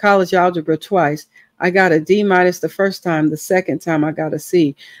took college algebra twice, I got a D- the first time. The second time I got a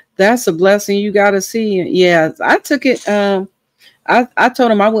C. That's a blessing. You got a C. Yeah, I took it. I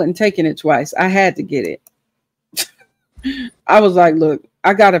told them I wasn't taking it twice. I had to get it. I was like, look,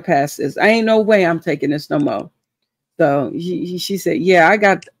 I got to pass this. I ain't no way I'm taking this no more. So she said, yeah, I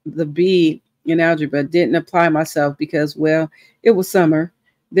got the B in algebra. Didn't apply myself because, well, it was summer.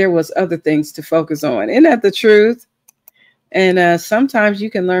 There was other things to focus on. Isn't that the truth? And sometimes you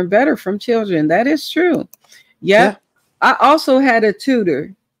can learn better from children. That is true. Yep. Yeah. I also had a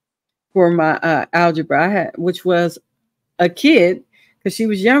tutor for my algebra. I had, which was a kid, because she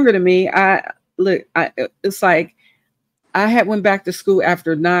was younger than me. It's like I had went back to school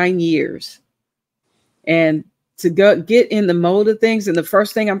after 9 years, and to go get in the mold of things, and the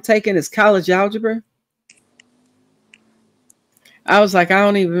first thing I'm taking is college algebra. I was like, I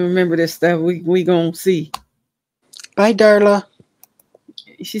don't even remember this stuff. We gonna see. Bye, Darla.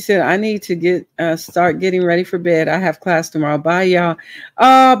 She said, I need to start getting ready for bed. I have class tomorrow. Bye, y'all.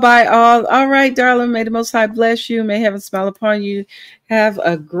 Oh, bye, all. All right, darling. May the Most High bless you. May heaven smile upon you. Have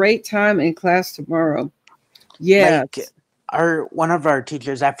a great time in class tomorrow. Yeah. Like one of our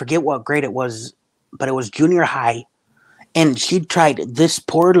teachers, I forget what grade it was, but it was junior high, and she tried, this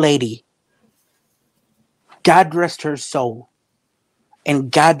poor lady, God rest her soul,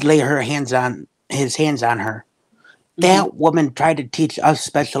 and God lay his hands on her. That woman tried to teach us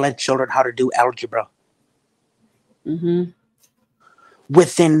special ed children how to do algebra.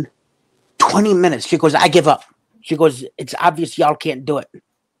 Within 20 minutes, she goes, I give up. She goes, it's obvious y'all can't do it.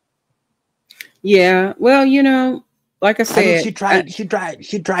 Yeah. Well, like I said, I mean, she tried,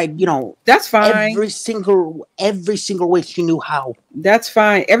 that's fine. Every single way she knew how. That's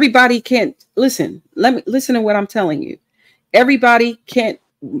fine. Everybody can't listen. Listen to what I'm telling you. Everybody can't,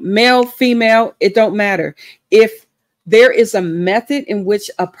 male, female, it don't matter. If there is a method in which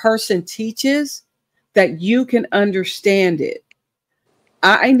a person teaches that you can understand it.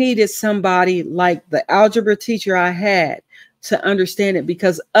 I needed somebody like the algebra teacher I had to understand it,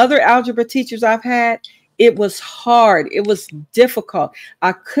 because other algebra teachers I've had, it was hard. It was difficult.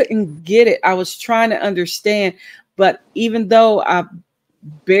 I couldn't get it. I was trying to understand, but even though I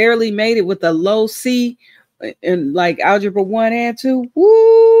barely made it with a low C in like algebra 1 and 2,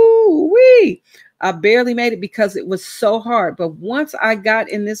 woo-wee, I barely made it because it was so hard. But once I got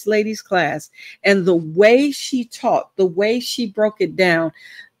in this lady's class, and the way she taught, the way she broke it down,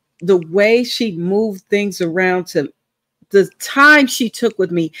 the way she moved things around, to the time she took with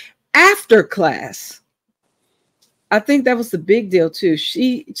me after class, I think that was the big deal too.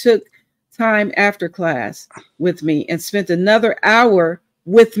 She took time after class with me and spent another hour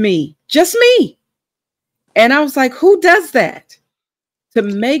with me, just me. And I was like, who does that? To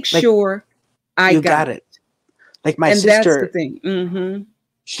make sure I got it. Like my sister, that's the thing.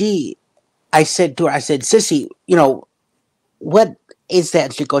 I said to her, Sissy, what is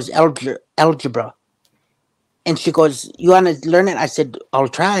that? She goes, algebra. And she goes, you want to learn it? I said, I'll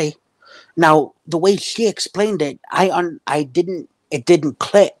try. Now, the way she explained it, it didn't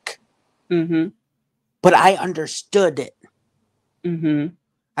click. But I understood it.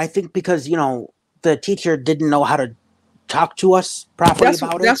 I think because, the teacher didn't know how to talk to us properly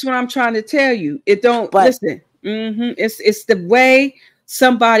about it. That's what I'm trying to tell you. It don't listen. It's the way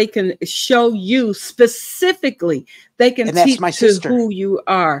somebody can show you specifically. They can teach to who you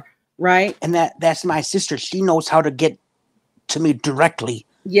are, right? And that's my sister. She knows how to get to me directly.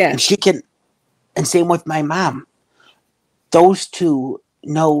 Yeah, and she can. And same with my mom. Those two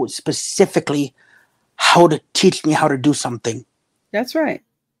know specifically how to teach me how to do something. That's right.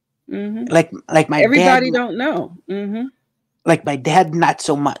 Like my everybody dad, don't know. Like my dad, not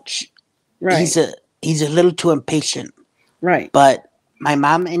so much. Right. He's a little too impatient. Right. But my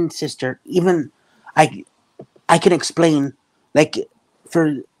mom and sister, even I can explain, like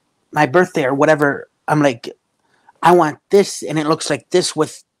for my birthday or whatever, I'm like, I want this, and it looks like this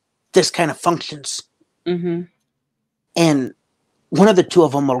with this kind of functions. And one of the two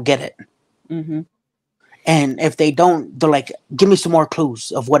of them will get it. And if they don't, they're like, give me some more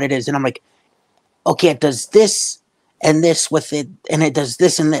clues of what it is. And I'm like, okay, it does this and this with it, and it does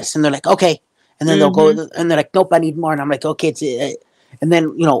this and this. And they're like, okay. And then they'll go, and they're like, nope, I need more. And I'm like, okay, it's it. And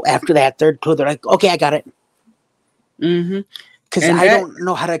then, after that third clue, they're like, okay, I got it. Because I don't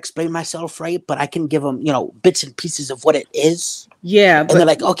know how to explain myself right, but I can give them, bits and pieces of what it is. Yeah. And they're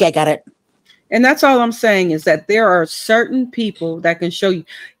like, okay, I got it. And that's all I'm saying, is that there are certain people that can show you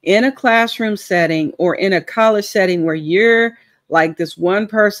in a classroom setting or in a college setting where you're like this one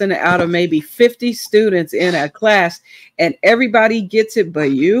person out of maybe 50 students in a class, and everybody gets it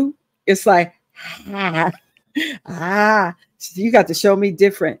but you. It's like, you got to show me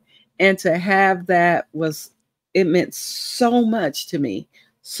different. And to have that it meant so much to me,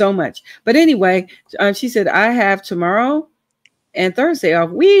 so much. But anyway, she said, I have tomorrow and Thursday off.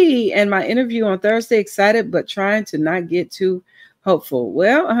 We and my interview on Thursday, excited, but trying to not get too hopeful.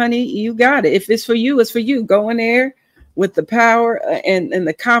 Well, honey, you got it. If it's for you, it's for you. Go in there with the power and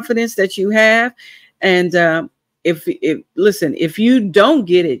the confidence that you have. And if listen, if you don't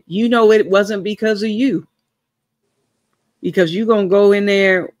get it, you know it wasn't because of you. Because you're going to go in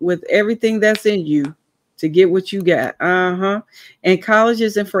there with everything that's in you to get what you got. And college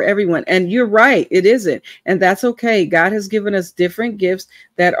isn't for everyone. And you're right, it isn't. And that's okay. God has given us different gifts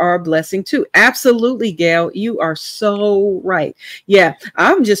that are a blessing too. Absolutely, Gail. You are so right. Yeah,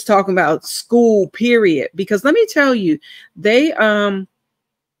 I'm just talking about school, period. Because let me tell you, they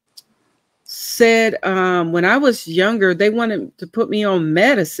said when I was younger, they wanted to put me on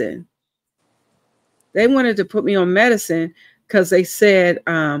medicine. They wanted to put me on medicine because they said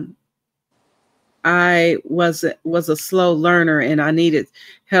I was a slow learner and I needed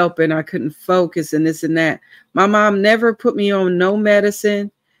help and I couldn't focus and this and that. My mom never put me on no medicine.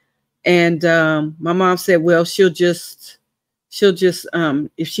 And my mom said, well, she'll just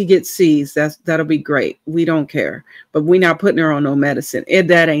if she gets C's, that'll be great. We don't care, but we're not putting her on no medicine.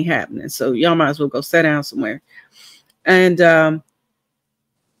 That ain't happening. So y'all might as well go sit down somewhere. And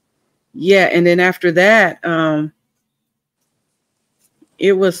yeah, and then after that,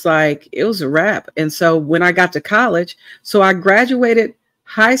 it was like, it was a wrap. And so when I got to college, so I graduated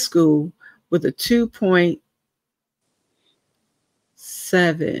high school with a 2.7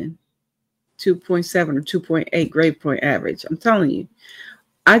 or 2.8 grade point average. I'm telling you,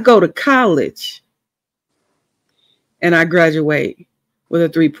 I go to college and I graduate with a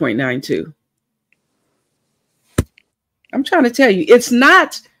 3.92. I'm trying to tell you, it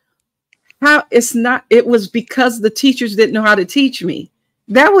was because the teachers didn't know how to teach me.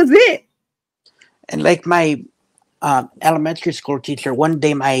 That was it. And like my elementary school teacher, one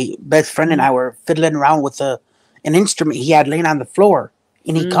day my best friend and I were fiddling around with an instrument he had laying on the floor,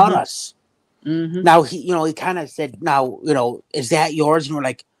 and he caught us. Now he kind of said, "Now, is that yours?" And we're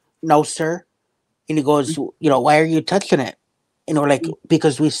like, "No, sir." And he goes, "Why are you touching it?" And we're like,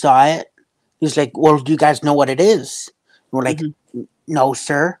 "Because we saw it." He's like, "Well, do you guys know what it is?" And we're like, "No,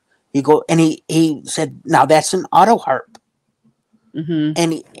 sir." And he said, "Now that's an auto harp."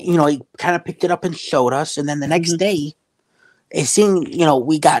 And he kind of picked it up and showed us. And then the next day, seeing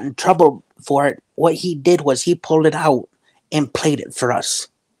we got in trouble for it, what he did was he pulled it out and played it for us.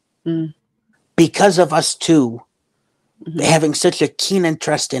 Because of us two having such a keen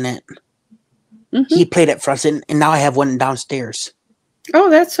interest in it, he played it for us, and now I have one downstairs. Oh,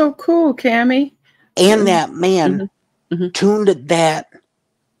 that's so cool, Cammie. And that man tuned that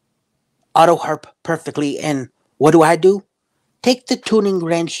auto harp perfectly. And what do? Take the tuning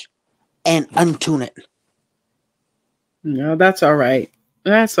wrench and untune it. No, that's all right.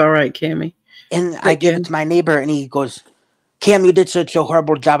 That's all right, Cammie. And I give it to my neighbor, and he goes, "Cam, you did such a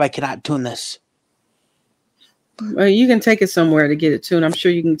horrible job. I cannot tune this." Well, you can take it somewhere to get it tuned. I'm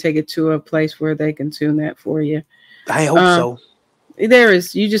sure you can take it to a place where they can tune that for you. I hope so. There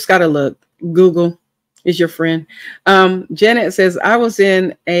is. You just got to look. Google is your friend. Janet says, I was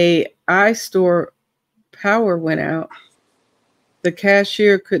in a iStore. Power went out. The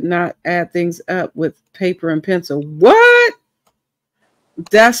cashier could not add things up with paper and pencil. What?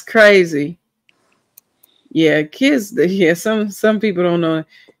 That's crazy. Yeah, kids. Yeah, some people don't know.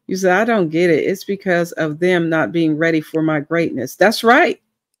 You say, I don't get it. It's because of them not being ready for my greatness. That's right.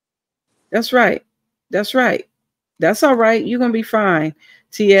 That's right. That's right. That's all right. You're going to be fine.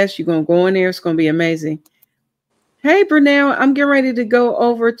 TS, you're going to go in there. It's going to be amazing. Hey, Brunel, I'm getting ready to go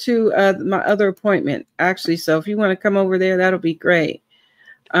over to my other appointment, actually. So if you want to come over there, that'll be great.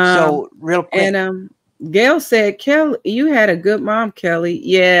 So real quick. And Gail said, Kelly, you had a good mom, Kelly.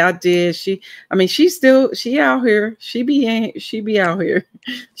 Yeah, I did. She out here. She be out here.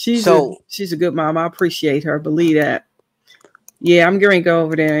 She's a good mom. I appreciate her. Believe that. Yeah, I'm going to go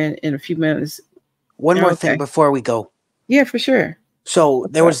over there in a few minutes. One more thing before we go. Yeah, for sure. So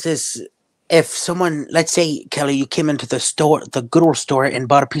there was this, if someone, let's say, Kelly, you came into the store, the Goodwill store, and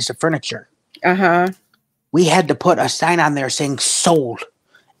bought a piece of furniture. We had to put a sign on there saying sold.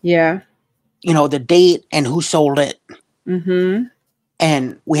 Yeah. The date and who sold it.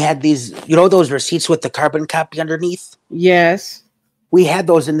 And we had these, those receipts with the carbon copy underneath? Yes. We had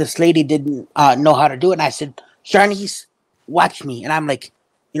those, and this lady didn't know how to do it. And I said, Sharnice, watch me. And I'm like,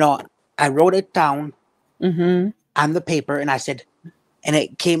 I wrote it down on the paper, and I said, and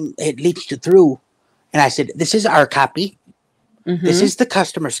it leached it through. And I said, this is our copy. This is the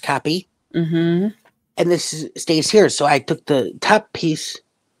customer's copy. And this stays here. So I took the top piece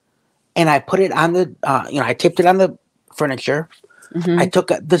and I put it on the, I taped it on the furniture. I took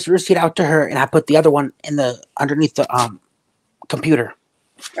this receipt out to her, and I put the other one in underneath the computer.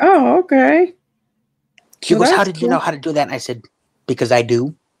 Oh, okay. She Well, goes, "How that's did you know cool. how to do that?" And I said, "Because I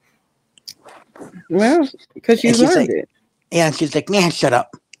do." Well, because you And she's learned like, it. "Yeah." And she's like, "Man, shut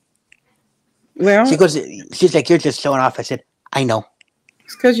up." She Well, goes, "She's like, you're just showing off." I said, "I know."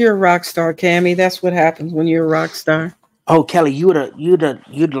 it's because you're a rock star, Cammy. That's what happens when you're a rock star. Oh, Kelly, you'd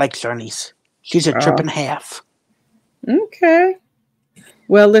like Cerny's. She's a trip Oh, and a half. okay.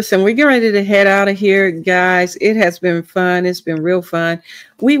 Well, listen, we're getting ready to head out of here, guys. It has been fun. It's been real fun.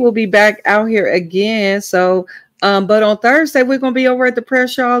 We will be back out here again. So, but on Thursday, we're going to be over at the Prayer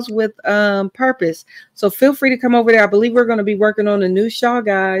Shawls with Purpose. So feel free to come over there. I believe we're going to be working on a new shawl,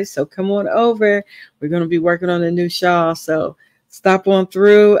 guys. So come on over. We're going to be working on a new shawl. So stop on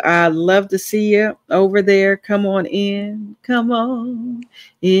through. I'd love to see you over there. Come on in. Come on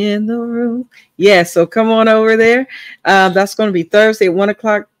in the room. Yeah, so come on over there. That's going to be Thursday at 1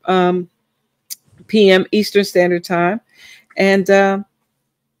 o'clock p.m. Eastern Standard Time. And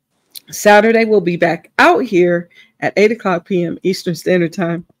Saturday, we'll be back out here at 8 o'clock p.m. Eastern Standard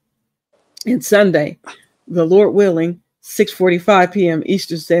Time. And Sunday, the Lord willing, 6:45 p.m.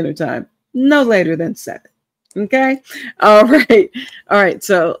 Eastern Standard Time. No later than 7. Okay? All right. All right.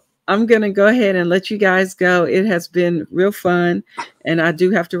 So I'm going to go ahead and let you guys go. It has been real fun, and I do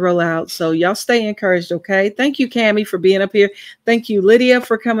have to roll out. So y'all stay encouraged, okay? Thank you, Cammie, for being up here. Thank you, Lydia,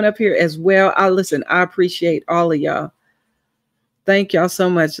 for coming up here as well. I appreciate all of y'all. Thank y'all so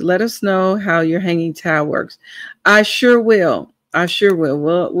much. Let us know how your hanging towel works. I sure will. I sure will.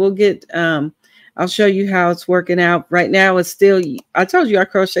 We'll get I'll show you how it's working out. Right now it's still, I told you I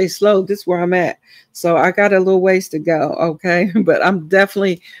crochet slow. This is where I'm at. So I got a little ways to go, okay? But I'm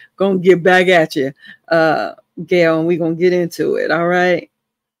definitely gonna get back at you, Gail, and we're gonna get into it. All right.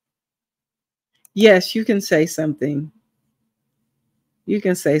 Yes, you can say something. You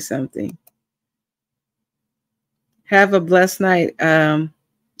can say something. Have a blessed night.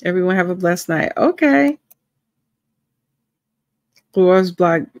 Everyone have a blessed night. Okay. Floors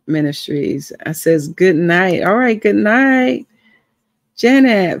Block Ministries. I says good night. All right, good night.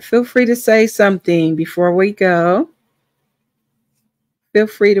 Janet, feel free to say something before we go. Feel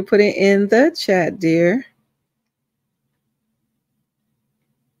free to put it in the chat, dear.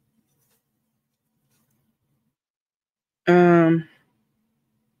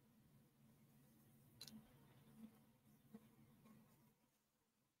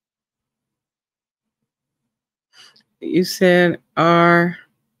 You said did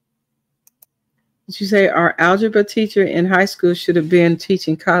you say our algebra teacher in high school should have been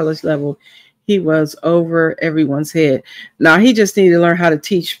teaching college level? He was over everyone's head. Now he just needed to learn how to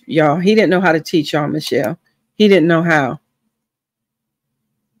teach y'all. He didn't know how to teach y'all, Michelle. He didn't know how.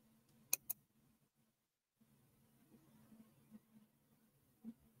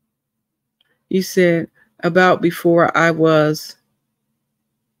 You said about before I was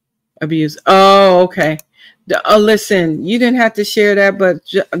abused. Oh, okay. Oh, listen, you didn't have to share that, but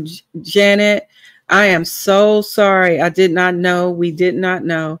Janet, I am so sorry. I did not know. We did not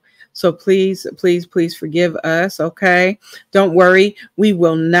know. So please, please, please forgive us. Okay. Don't worry. We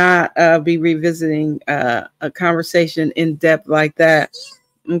will not be revisiting a conversation in depth like that.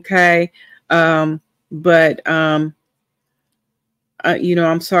 Okay. But I'm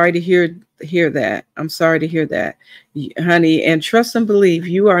sorry to hear that. I'm sorry to hear that, honey. And trust and believe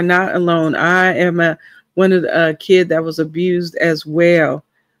you are not alone. I am one of the kid that was abused as well,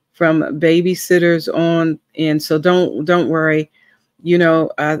 from babysitters on. And so don't worry.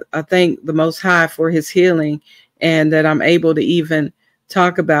 I thank the Most High for His healing, and that I'm able to even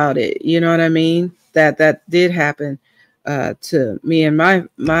talk about it. You know what I mean? That did happen to me and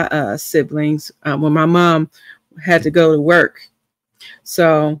my siblings when my mom had to go to work.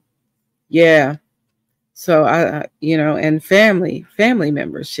 So, yeah. So and family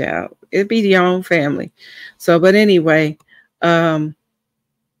members, shall it be your own family. So, but anyway, I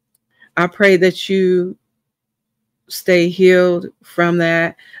pray that you stay healed from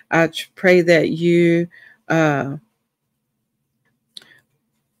that. I pray that you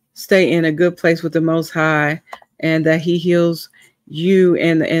stay in a good place with the Most High, and that He heals you,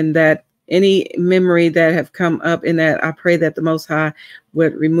 and that any memory that have come up in that, I pray that the Most High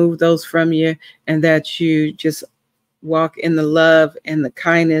would remove those from you, and that you just walk in the love and the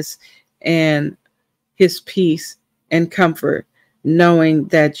kindness and His peace and comfort, knowing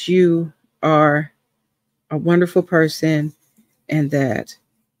that you are a wonderful person and that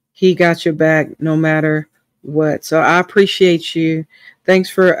He got your back no matter what. So I appreciate you. Thanks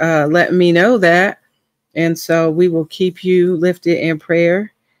for letting me know that. And so we will keep you lifted in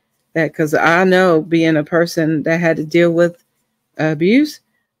prayer, that because I know, being a person that had to deal with abuse,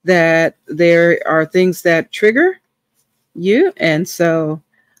 that there are things that trigger you. And so,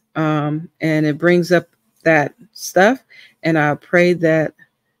 and it brings up that stuff. And I pray that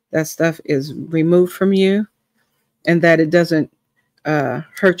that stuff is removed from you and that it doesn't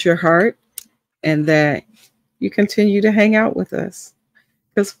hurt your heart and that you continue to hang out with us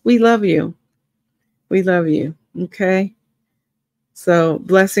because we love you. We love you. Okay. So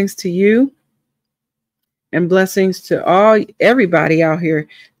blessings to you and blessings to everybody out here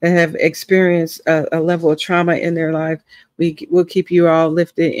that have experienced a level of trauma in their life. We'll keep you all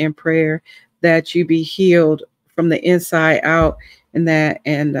lifted in prayer that you be healed from the inside out, and that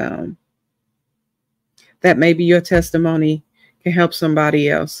maybe your testimony can help somebody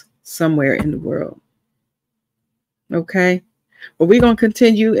else somewhere in the world. Okay. Well, we're going to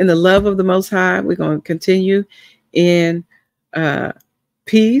continue in the love of the Most High. We're going to continue in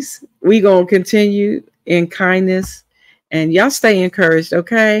peace. We're going to continue in kindness. And y'all stay encouraged,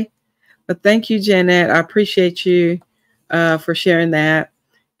 okay? But thank you, Jeanette. I appreciate you for sharing that.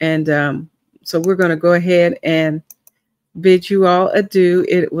 And so we're going to go ahead and bid you all adieu.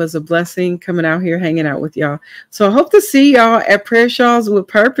 It was a blessing coming out here, hanging out with y'all. So I hope to see y'all at Prayer Shawls with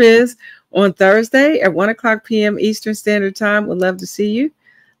Purpose on Thursday at 1:00 p.m. Eastern Standard Time. Would love to see you.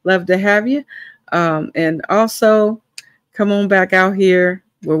 Love to have you. And also come on back out here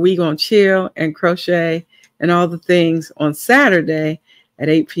where we going to chill and crochet and all the things on Saturday at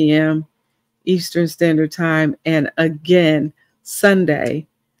 8 p.m. Eastern Standard Time. And again, Sunday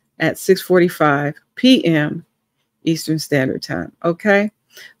at 6:45 p.m. Eastern Standard Time. Okay.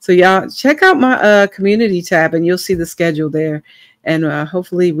 So y'all check out my community tab and you'll see the schedule there. And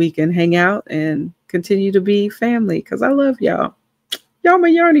hopefully we can hang out and continue to be family because I love y'all. Y'all my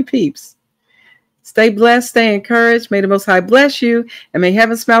yarny peeps. Stay blessed, stay encouraged. May the Most High bless you and may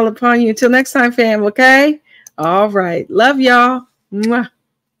heaven smile upon you. Until next time, fam, okay? All right. Love y'all. Mwah.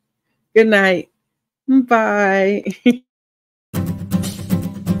 Good night. Bye.